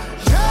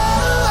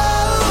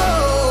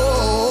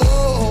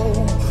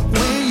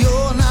when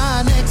you're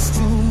not next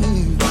to me.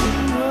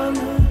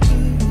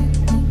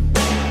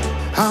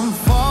 I'm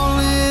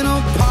falling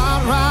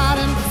apart right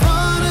in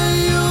front of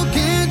you.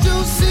 Can't you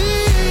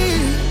see?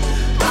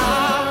 I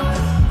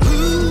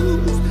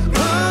lose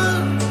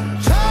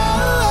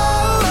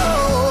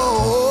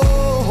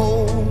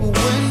control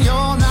when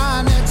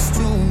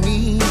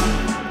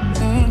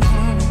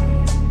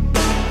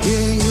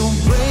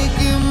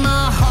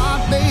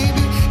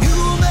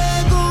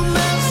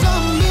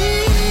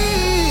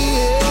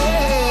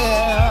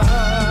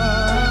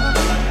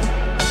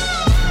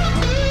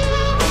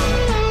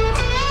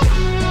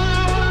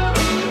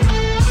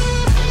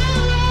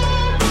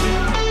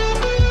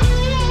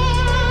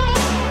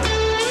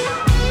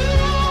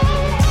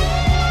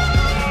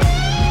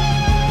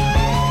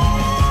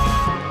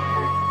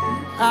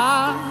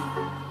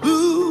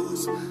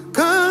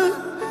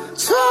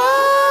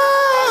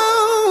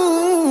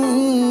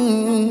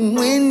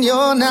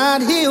you're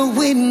not here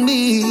with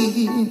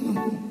me.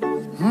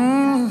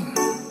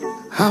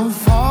 I'm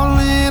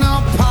falling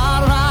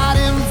apart right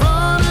in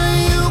front of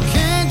you.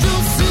 Can't you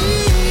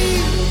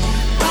see?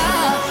 I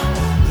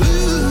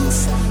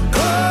lose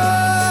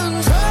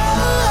control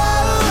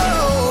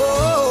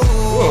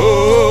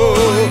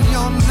when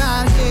you're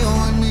not here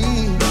with me.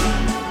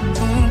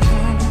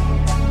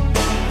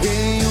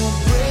 Yeah, you're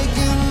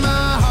breaking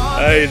my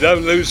heart. Hey,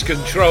 don't lose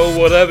control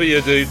whatever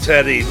you do,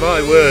 Teddy.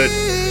 My word.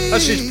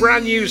 That's his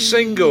brand new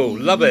single.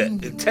 Love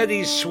it.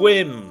 Teddy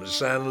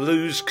Swims and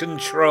Lose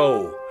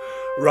Control.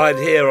 Right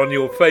here on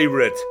your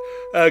favourite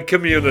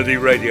community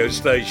radio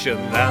station.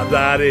 Now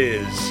that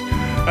is.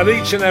 And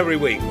each and every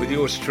week with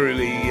yours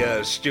truly,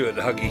 Stuart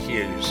Huggy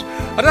Hughes.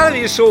 I don't know if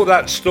you saw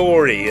that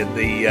story in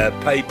the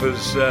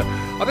papers.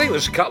 I think it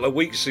was a couple of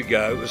weeks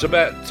ago. It was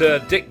about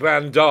Dick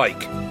Van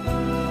Dyke.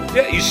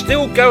 Yeah, he's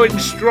still going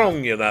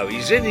strong, you know.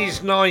 He's in his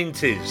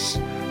 90s.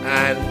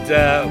 And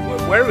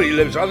wherever he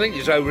lives, I think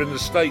he's over in the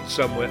States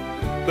somewhere.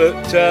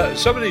 But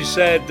somebody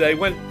said they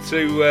went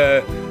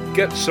to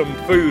get some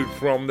food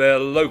from their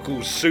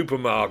local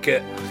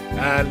supermarket,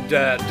 and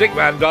Dick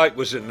Van Dyke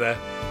was in there,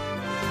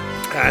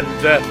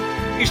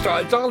 and he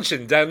started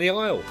dancing down the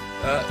aisle,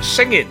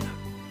 singing.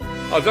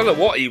 I don't know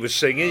what he was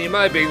singing. He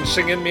may have been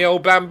singing "Me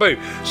Old Bamboo."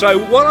 So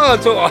what I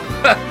thought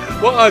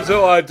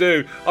I'd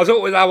do, I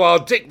thought we'd have our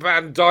Dick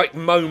Van Dyke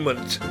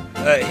moment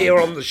here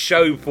on the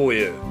show for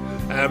you,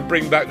 and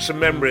bring back some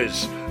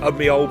memories of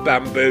Me Old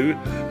Bamboo.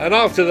 And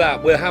after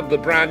that, we'll have the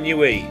brand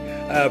newie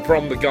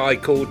from the guy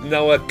called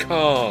Noah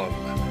Khan.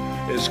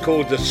 It's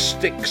called The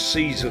Stick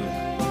Season.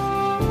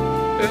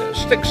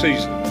 Stick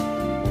Season.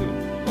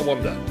 I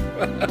wonder.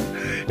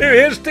 Here he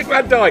is, Dick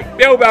Van Dyke,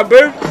 Me Old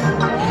Bamboo.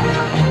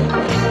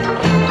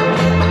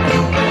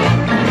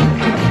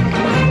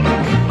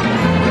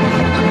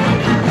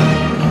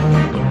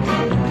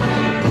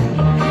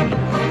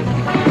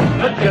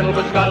 The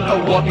gentleman's got a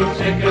walking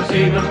stick, the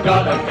seaman's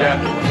got a cap,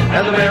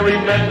 and the merry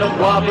men of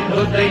Robin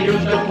Hood, they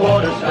used a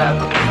quarterstaff.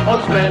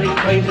 On Spanish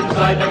plains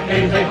inside the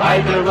caves, they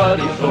hide their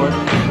ruddy swords.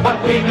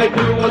 What we may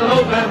do with an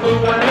old bamboo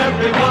when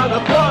everyone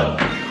applauds.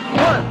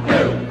 1,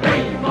 2,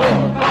 3, 4,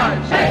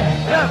 5, 6,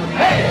 7,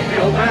 hey! The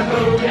old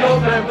bamboo, the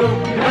old bamboo.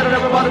 You better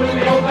never bother with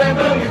the old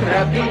bamboo. You can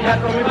have the hat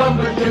from your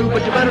lumber shoe,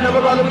 but you better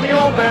never bother with the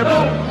old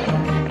bamboo.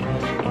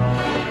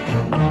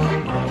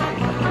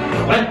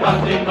 When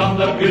punching on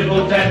the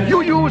bugle tent,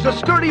 you use a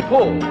sturdy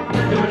pole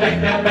to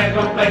protect their back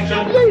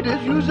complexion.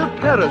 Ladies use a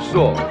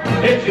parasol.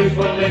 It's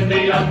useful in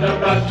the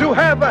underbrush to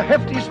have a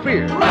hefty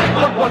spear. Right,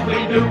 but what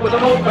we do with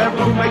an old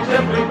bamboo makes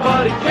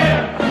everybody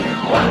cheer.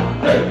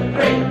 1, 2,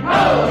 3,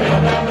 oh! The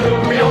old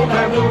bamboo, the old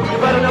bamboo. You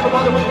better never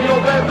bother with the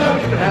old bamboo.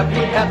 You can have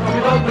the hat from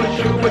your uncle's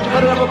shoe, but you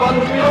better never bother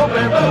with the old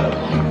bamboo.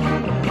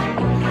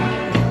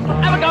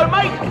 Have a go,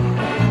 mate!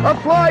 A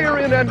flyer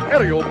in an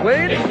aerial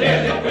plane. He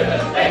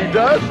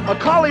does. A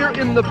collier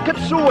in the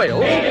pits of whale.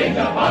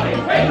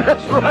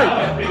 That's right. Now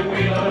every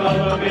wheel of an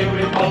automobile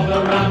revolves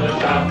around the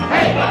shop.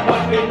 Hey, that's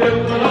what we do.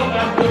 The old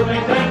bamboo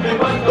makes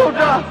everyone go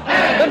down.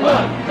 And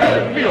 1,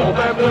 2, the old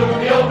bamboo,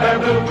 the old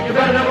bamboo. You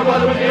better never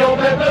bother with the old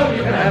bamboo.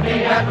 You can have the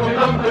hat from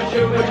your uncle's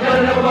shoe, but you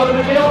better never bother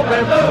with the old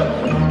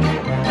bamboo.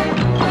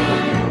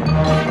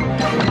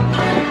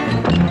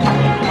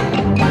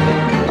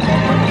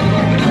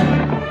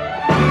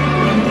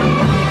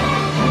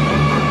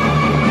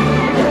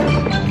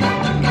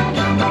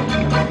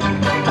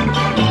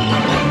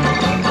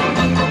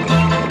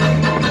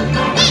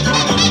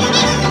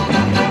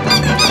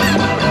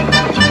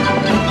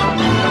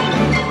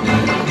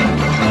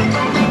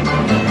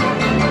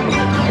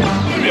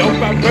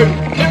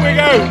 Here we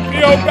go,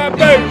 the old bamboo,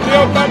 the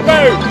old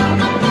bamboo.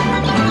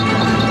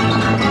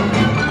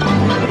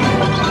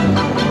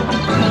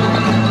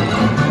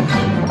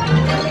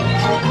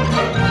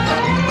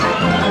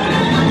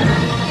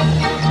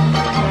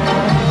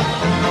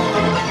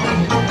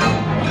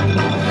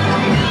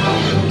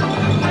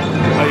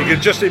 Now you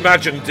can just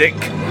imagine Dick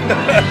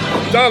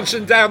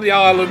dancing down the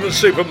aisle in the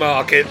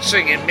supermarket,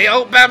 singing "Me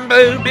old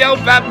bamboo, me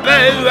old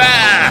bamboo."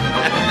 Ah!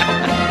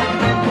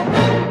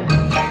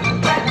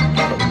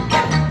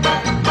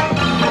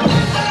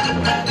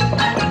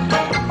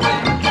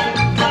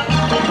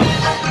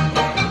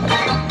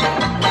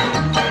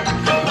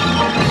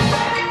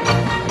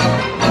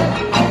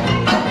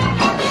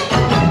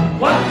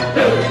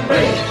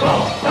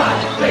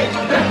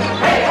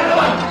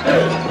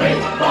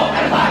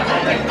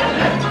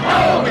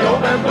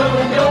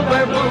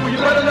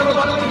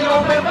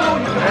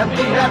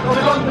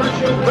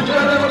 But you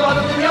better never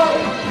bother with the old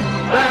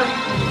bamboo.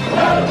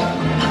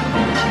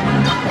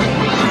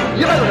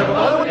 You better never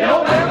bother with the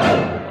old bamboo.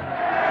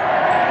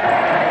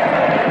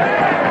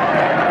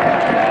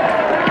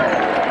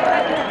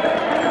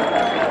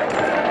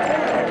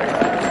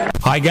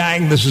 Hi,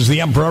 gang. This is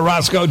the Emperor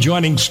Roscoe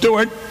joining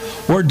Stuart.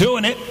 We're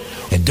doing it.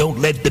 And don't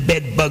let the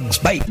bed bugs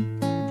bite.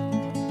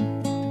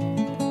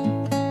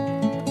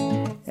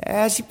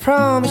 As you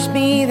promised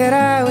me that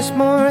I was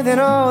more than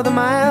all the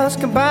miles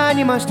combined,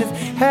 you must have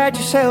had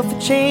yourself a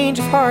change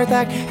of heart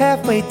like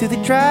halfway through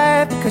the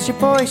drive, because your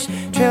voice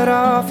trailed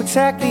off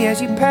exactly as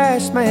you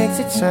passed my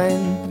exit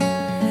sign.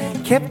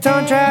 Kept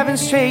on driving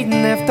straight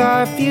and left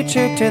our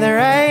future to the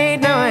right.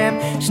 Now I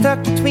am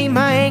stuck between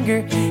my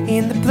anger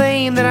and the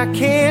blame that I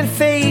can't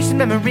face, and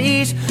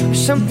memories or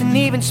something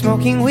even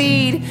smoking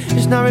weed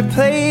does not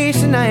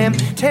replace. And I am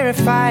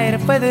terrified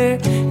of weather,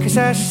 cause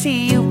I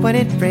see you when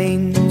it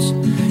rains.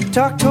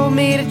 Doc told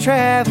me to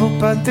travel,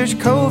 but there's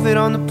COVID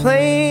on the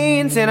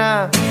planes. And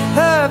I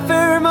love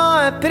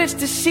Vermont, but it's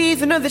the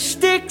season of the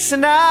sticks.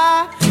 And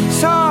I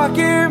saw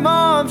your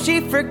mom, she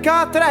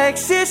forgot that I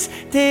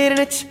existed, and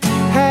it's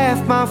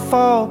half my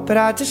fault, but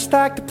I just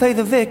like to play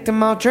the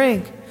victim. I'll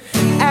drink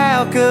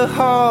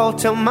alcohol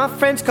till my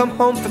friends come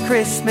home for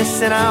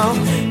Christmas, and I'll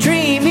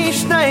dream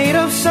each night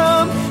of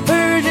some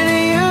version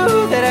of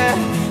you that I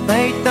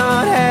might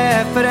not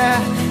have, but I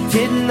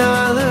did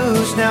not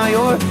lose. Now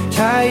your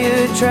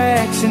tire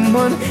tracks in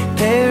one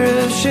pair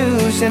of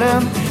shoes, and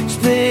I'm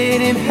split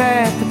in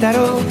half, but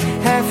that'll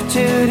have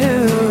to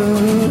do.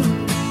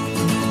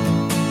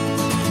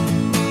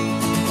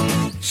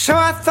 So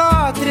I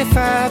thought that if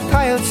I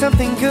piled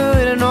something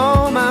good and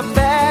all my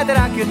bad, that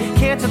I could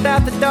cancel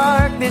out the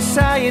darkness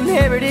I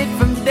inherited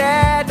from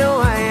Dad. No,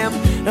 I am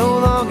no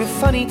longer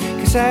funny,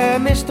 cause I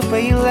miss the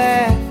way you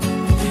laugh.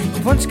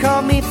 You once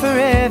called me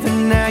forever,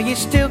 now you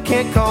still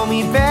can't call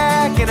me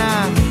back. And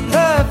I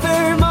love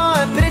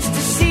Vermont, but it's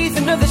the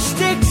season of the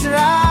sticks. And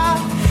I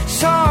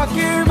saw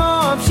your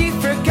mom, she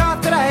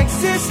forgot that I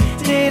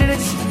existed, and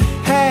it's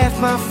half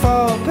my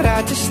fault, but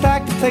I just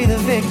like to play the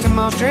victim.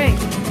 I'll drink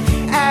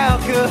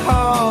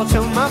alcohol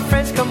till my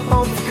friends come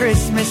home for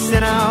Christmas,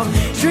 and I'll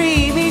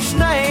dream each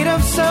night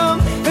of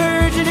some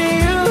version of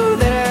you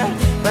that I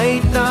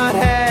might not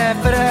have,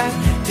 but I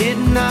did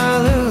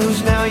not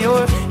lose. Now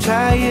your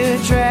tire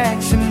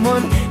tracks in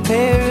one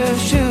pair of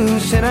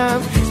shoes, and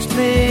I'm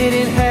split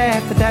in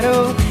half, but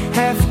that'll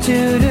have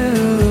to do.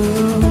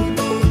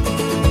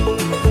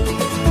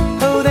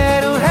 Oh,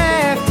 that'll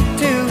have to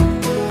do.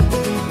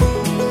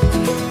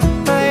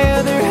 My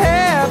other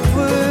half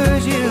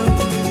was you.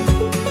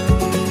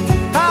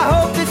 I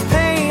hope this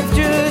pain's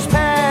just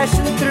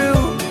passing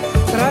through,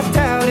 but I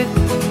doubt it.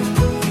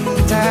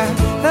 And I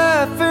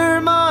love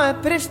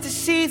Vermont, but it's the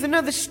season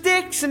of the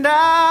sticks. And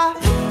I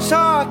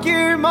saw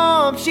your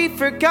mom, she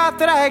forgot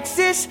that I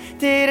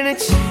existed, and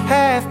it's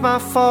half my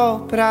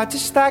fault, but I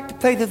just like to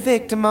play the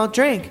victim. I'll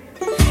drink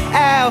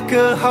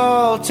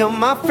alcohol till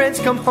my friends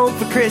come home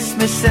for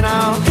Christmas, and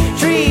I'll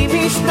dream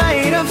each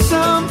night of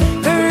some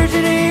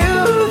version of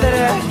you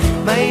that I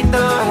might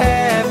not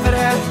have, but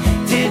I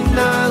did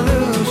not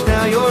lose.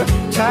 Now your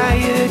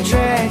tire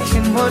tracks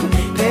in one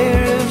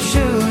pair of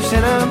shoes,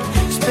 and I'm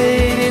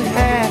split in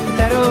half, but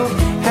that'll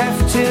have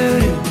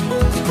to do,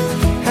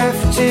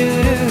 have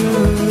to do.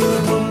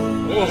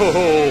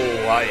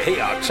 Oh, I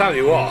tell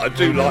you what, I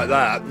do like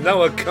that.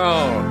 Noah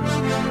Kahn.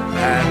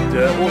 And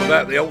all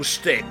about the old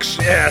sticks.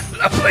 Yeah,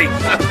 lovely.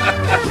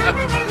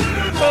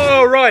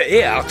 All right,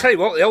 yeah, I'll tell you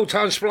what, the old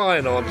time's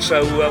flying on,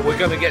 so we're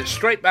going to get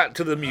straight back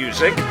to the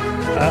music.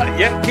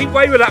 Yeah, keep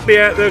waving at me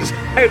out there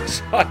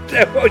outside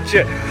there, won't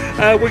you?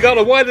 We got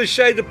A Wider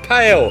Shade of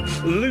Pale,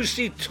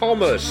 Lucy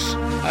Thomas,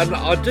 and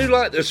I do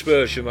like this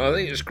version. I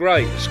think it's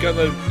great. It's going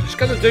to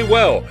do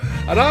well.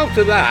 And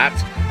after that,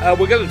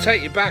 we're going to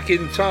take you back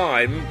in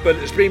time, but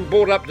it's been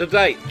brought up to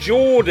date.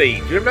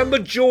 Geordie, do you remember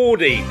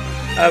Geordie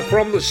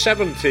from the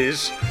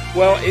 70s?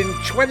 Well, in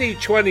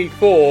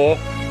 2024,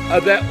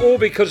 they're all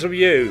because of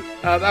you.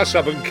 That's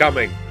up and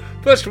coming.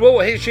 First of all,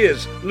 here she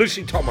is,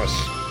 Lucy Thomas.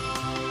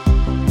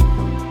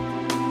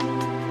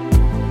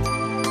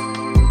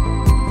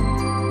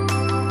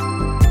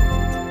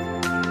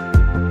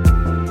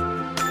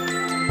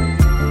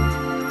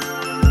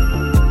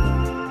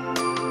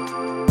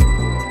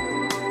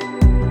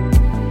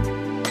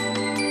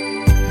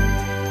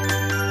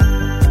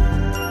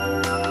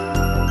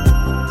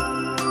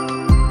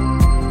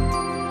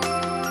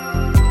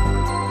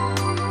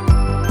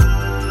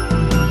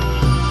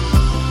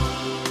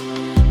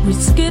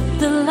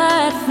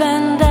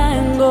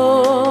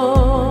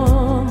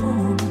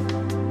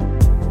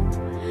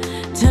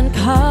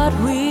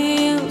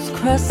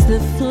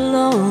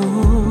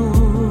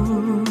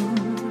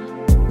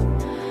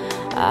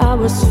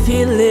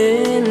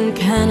 Feeling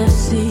kind of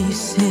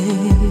seasick,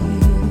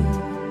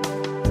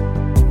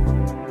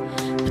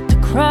 but the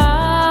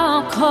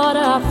crowd caught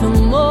up for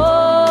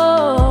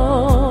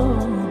more.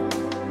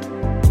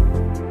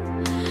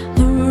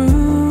 The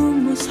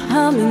room was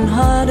humming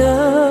harder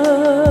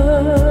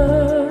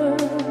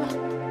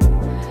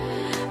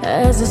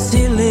as the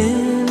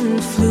ceiling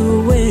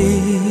flew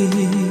away.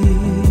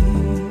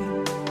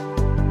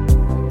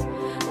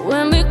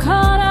 When we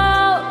caught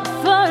out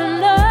for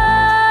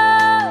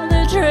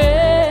another train,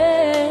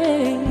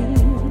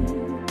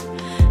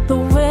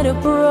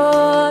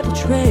 brought a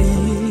tray,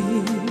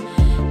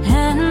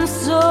 and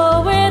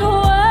so it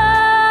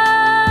was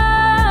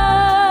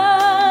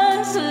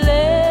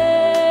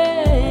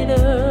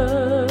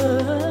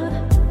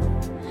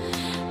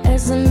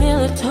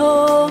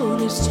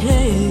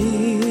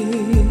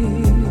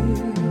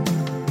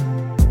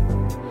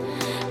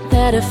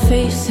Had a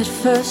face at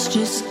first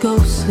just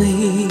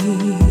ghostly,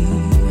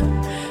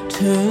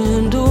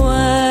 turned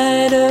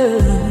whiter,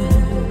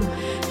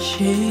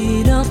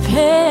 shade of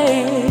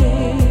pale.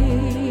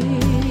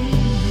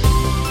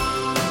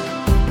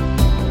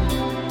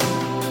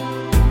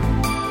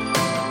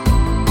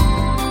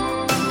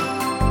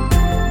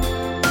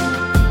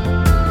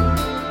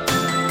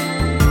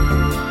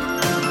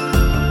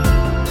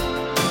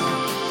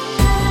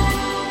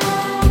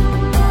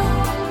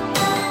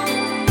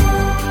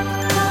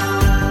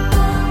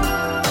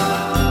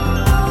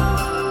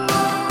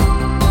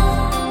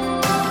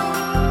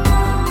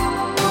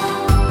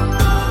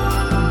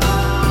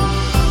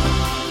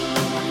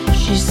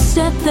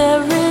 Said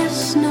there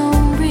is no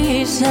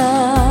reason,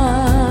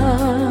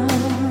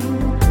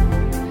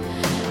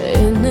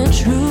 and the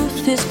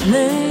truth is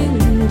plain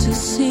to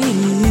see.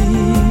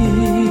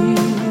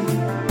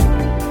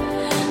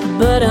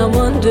 But I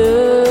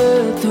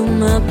wander through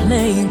my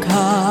playing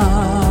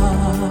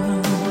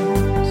cards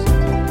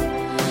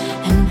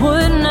and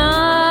would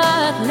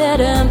not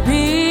let her be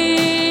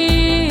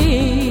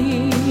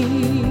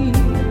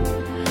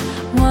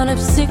one of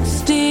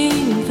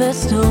 16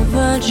 Vestal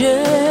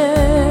virgins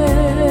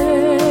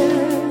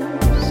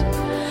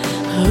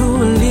who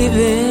were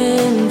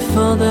leaving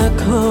for the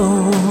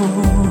coast.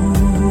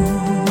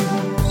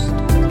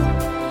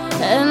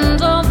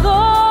 And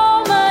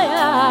although my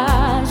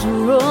eyes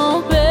were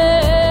open,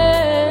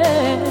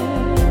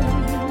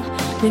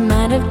 they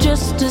might have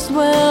just as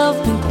well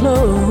been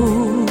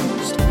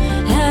closed.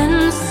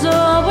 And so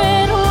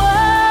it was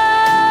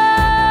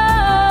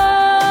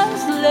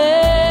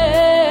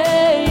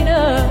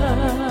later,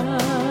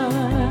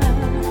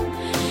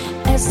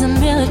 as the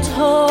miller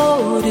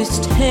told his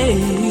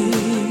tale,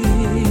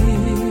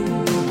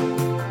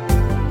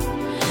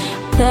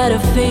 that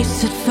her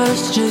face at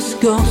first just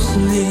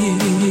ghostly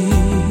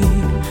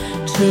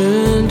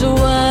turned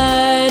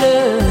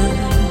whiter,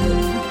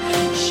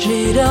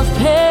 shade of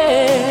pale.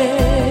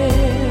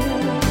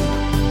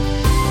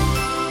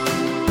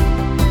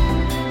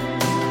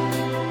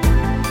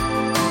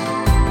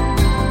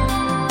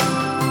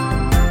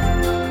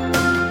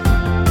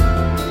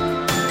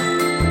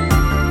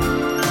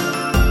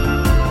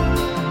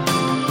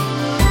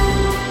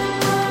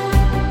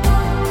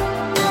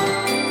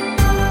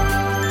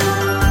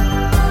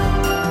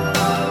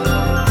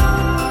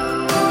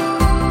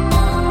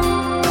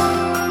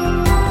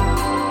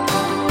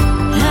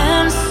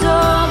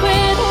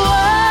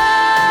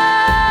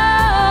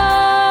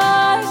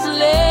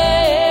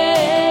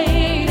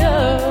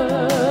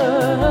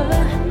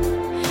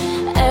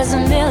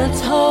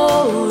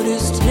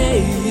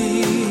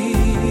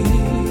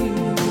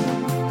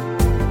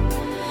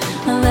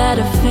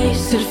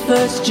 At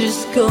first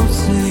just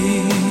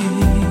ghostly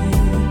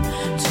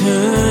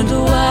turned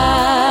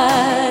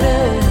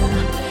whiter,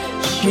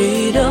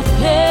 shade of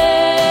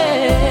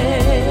pale,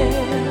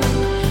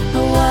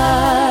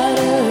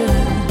 whiter,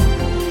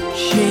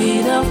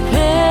 shade of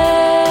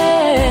pale,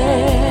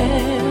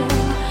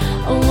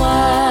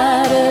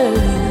 whiter,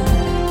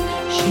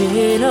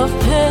 shade of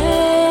pale.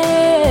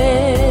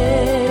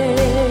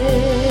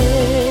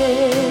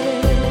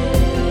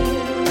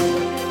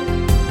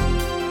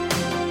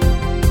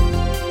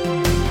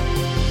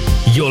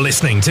 You're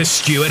listening to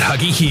Stuart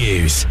Huggy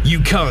Hughes. You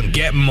can't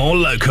get more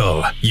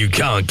local. You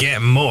can't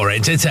get more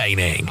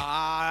entertaining.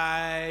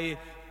 I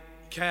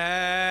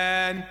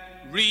can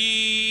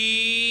read.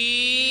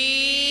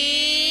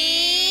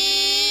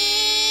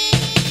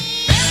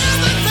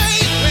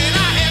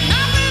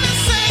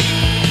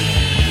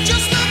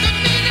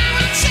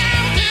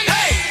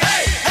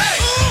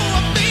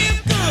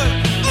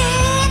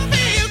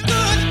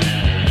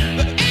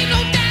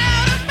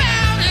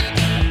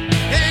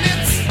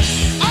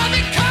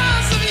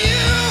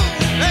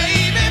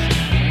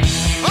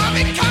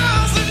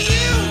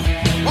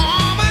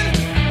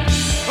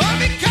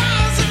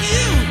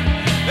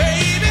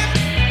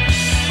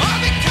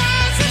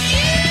 Because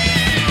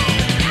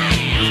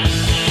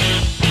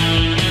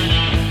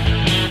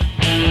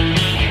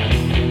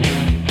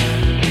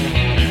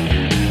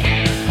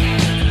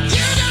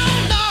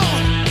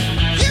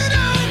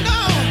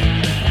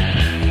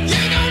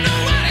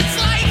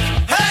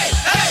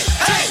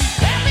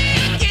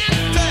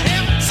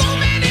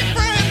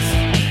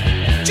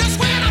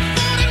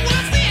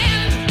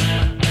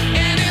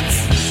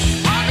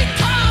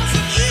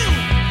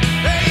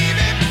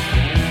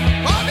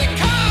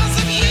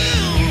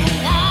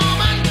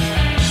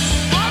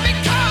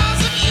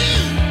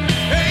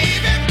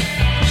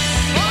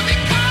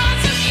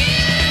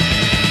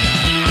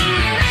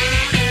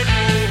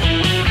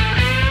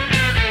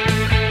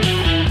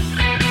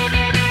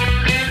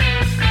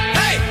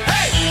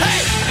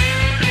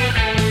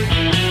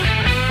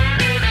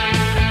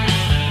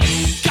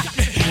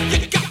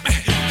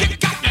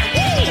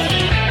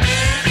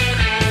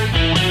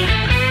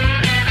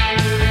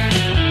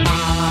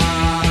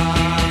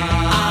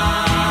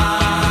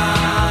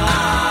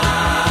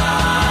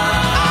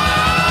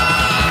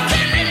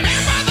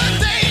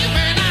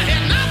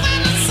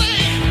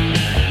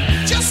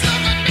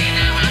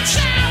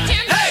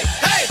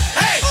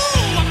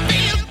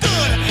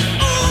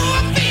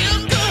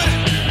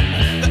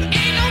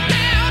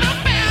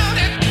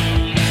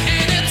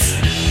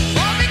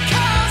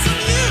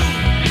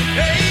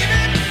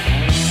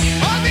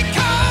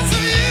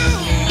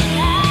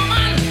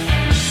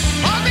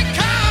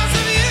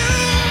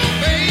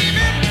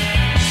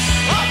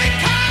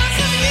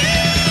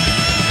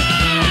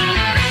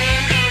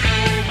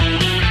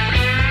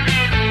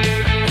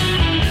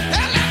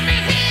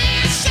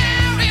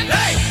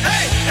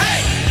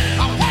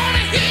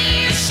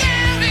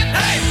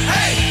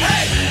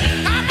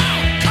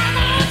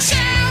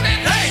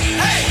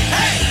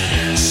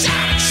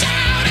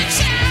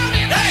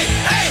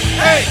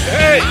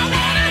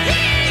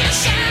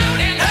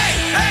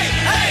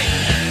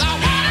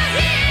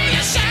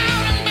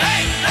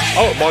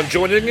I wouldn't mind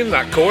joining in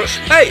that chorus.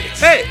 Hey,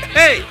 hey,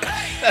 hey!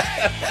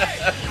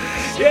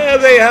 Yeah,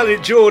 they had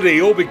it, Geordie,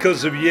 all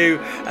because of you.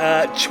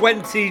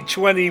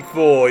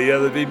 2024, yeah,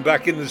 they've been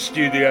back in the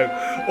studio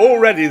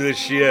already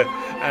this year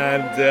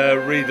and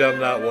redone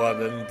that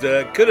one. And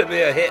could it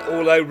be a hit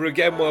all over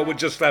again? Well, we'll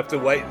just have to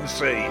wait and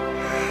see.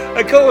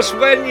 Of course,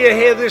 when you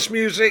hear this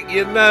music,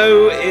 you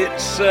know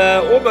it's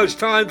almost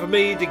time for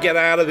me to get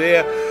out of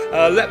here.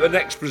 Let the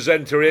next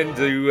presenter in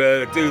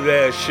to do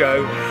their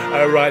show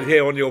right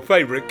here on your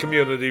favourite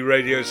community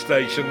radio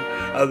station,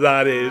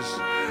 that is.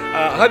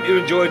 I hope you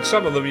enjoyed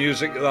some of the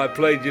music that I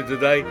played you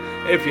today.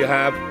 If you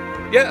have,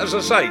 yeah, as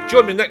I say,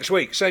 join me next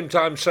week, same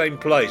time, same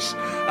place.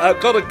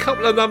 Got a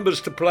couple of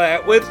numbers to play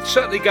out with.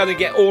 Certainly going to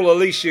get all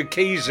Alicia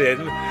Keys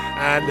in,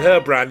 and her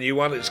brand new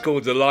one. It's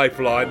called The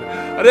Lifeline.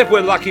 And if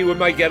we're lucky, we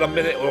may get a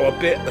minute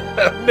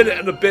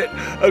and a bit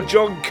of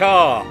John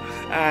Carr.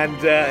 And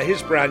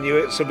his brand new,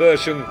 it's a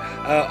version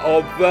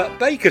of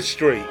Baker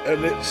Street,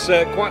 and it's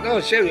quite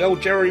nice, yeah, the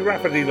old Jerry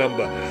Rafferty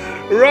number.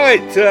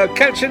 Right,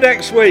 catch you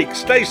next week.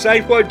 Stay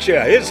safe, won't you?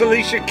 Here's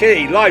Alicia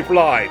Key,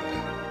 Lifeline.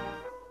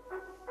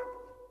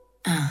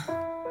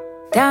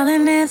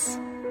 Darling, this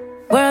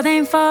world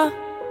ain't for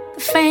the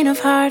faint of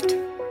heart.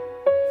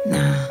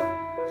 Nah,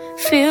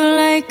 feel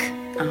like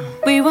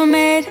we were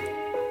made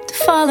to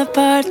fall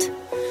apart.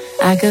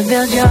 I could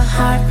build your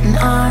heart an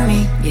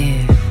army,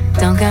 yeah.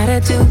 Don't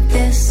gotta do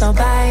this all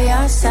by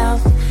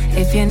yourself.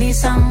 If you need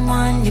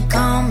someone, you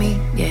call me,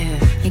 yeah.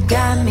 You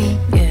got me,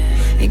 yeah.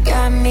 You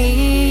got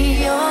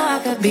me, oh, I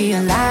could be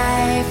a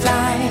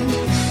lifeline.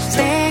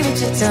 Stay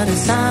with you till the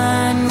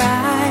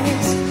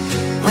sunrise.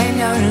 When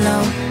you're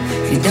alone,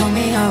 you don't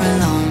mean you're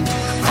alone.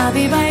 I'll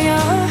be by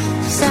your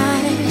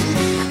side.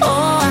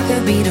 Oh, I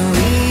could be the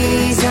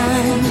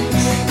reason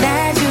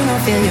that you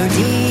don't feel your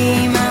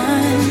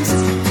demons.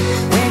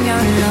 When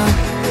you're alone,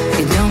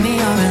 you don't mean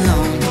you're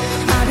alone.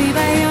 I'll be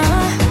by your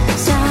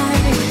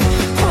side.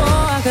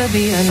 Oh, I could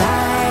be a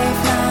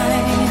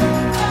lifeline.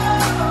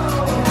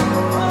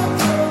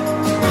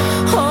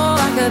 Oh,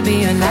 I could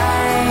be a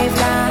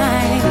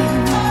lifeline.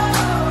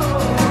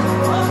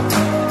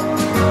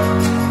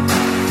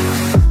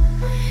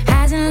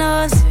 Highs and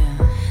lows,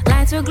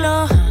 lights will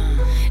glow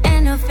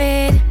and they'll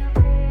fade.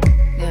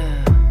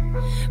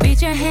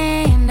 Reach your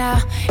hand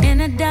out in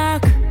the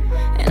dark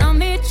and I'll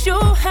meet you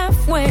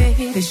halfway.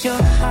 'Cause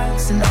your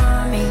heart's an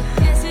army.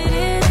 Yes, it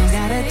is. You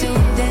gotta do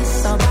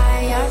this all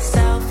by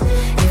yourself.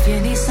 If you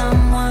need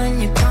someone,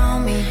 you call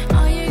me.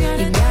 Oh, you got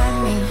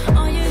me.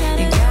 Oh, you got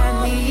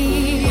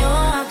me.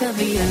 Oh, I could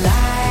be a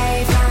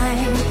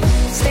lifeline.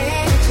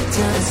 Stay with you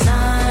till the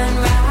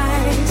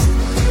sunrise.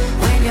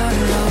 When you're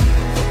alone,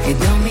 you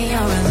don't mean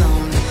you're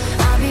alone.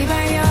 I'll be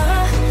by your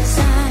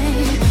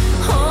side.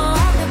 Oh,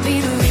 I could be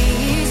the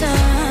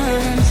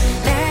reason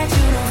that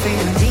you don't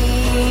fear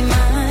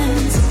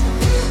demons.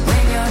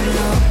 When you're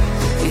alone,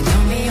 you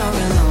don't mean you're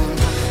alone.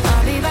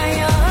 I'll be by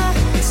your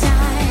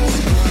side.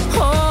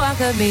 Oh, I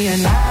could be a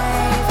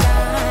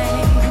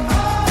lifeline.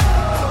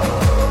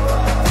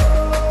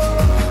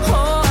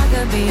 Oh, I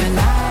could be a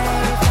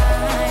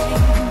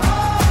lifeline.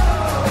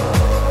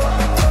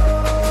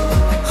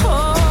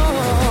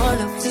 Oh,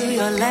 look to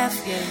your left,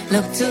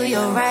 look to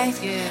your right.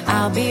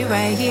 I'll be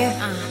right here.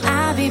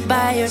 I'll be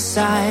by your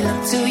side.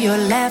 Look to your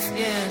left,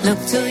 look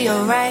to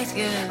your right.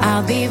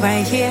 I'll be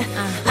right here.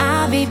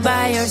 I'll be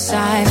by your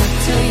side.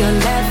 Look to your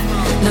left,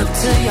 look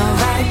to your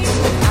right.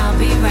 I'll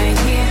be right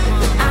here.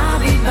 I'll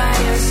be by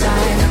your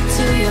side. Look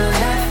to your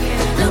left,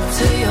 look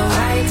to your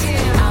right.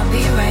 I'll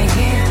be right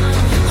here.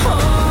 Oh,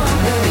 I'll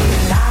be a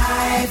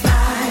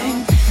lifeline.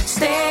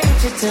 Stay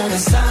with you till the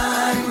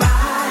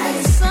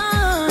sunrise.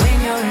 When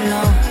you're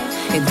alone,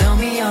 you don't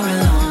mean you're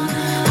alone.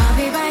 I'll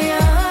be by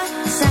your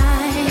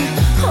side.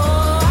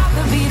 Oh, I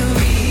could be the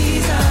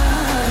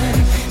reason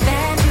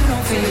that you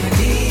don't feel your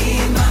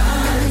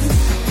demons.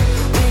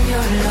 When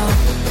you're alone,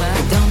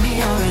 you don't mean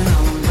you're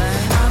alone.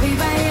 I'll be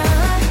by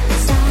your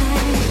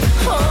side.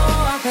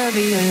 Oh, I could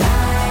be a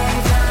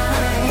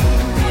lifeline.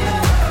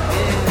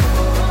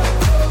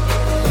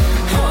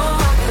 Oh,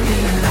 I could be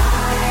a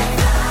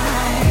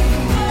lifeline.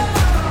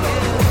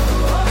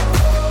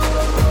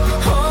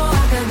 Oh, I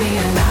could be a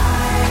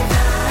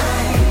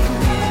lifeline.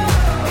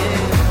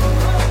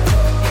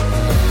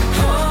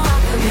 Oh, I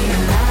could be a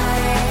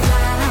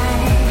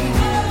lifeline.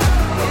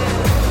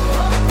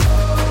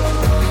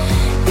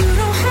 You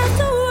don't have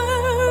to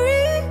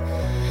worry.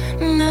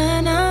 Nah,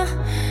 nah,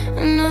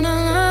 nah, nah,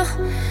 nah.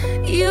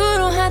 You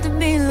don't have to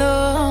be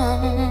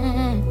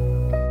alone.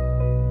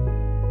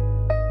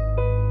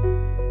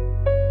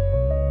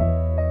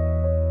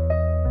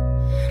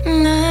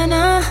 Nah,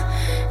 nah,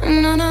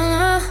 nah, nah,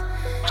 nah.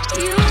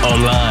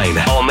 Online,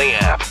 on the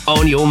app,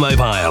 on your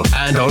mobile,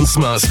 and on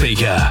smart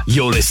speaker.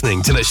 You're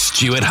listening to the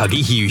Stuart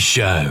Huggy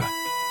Show.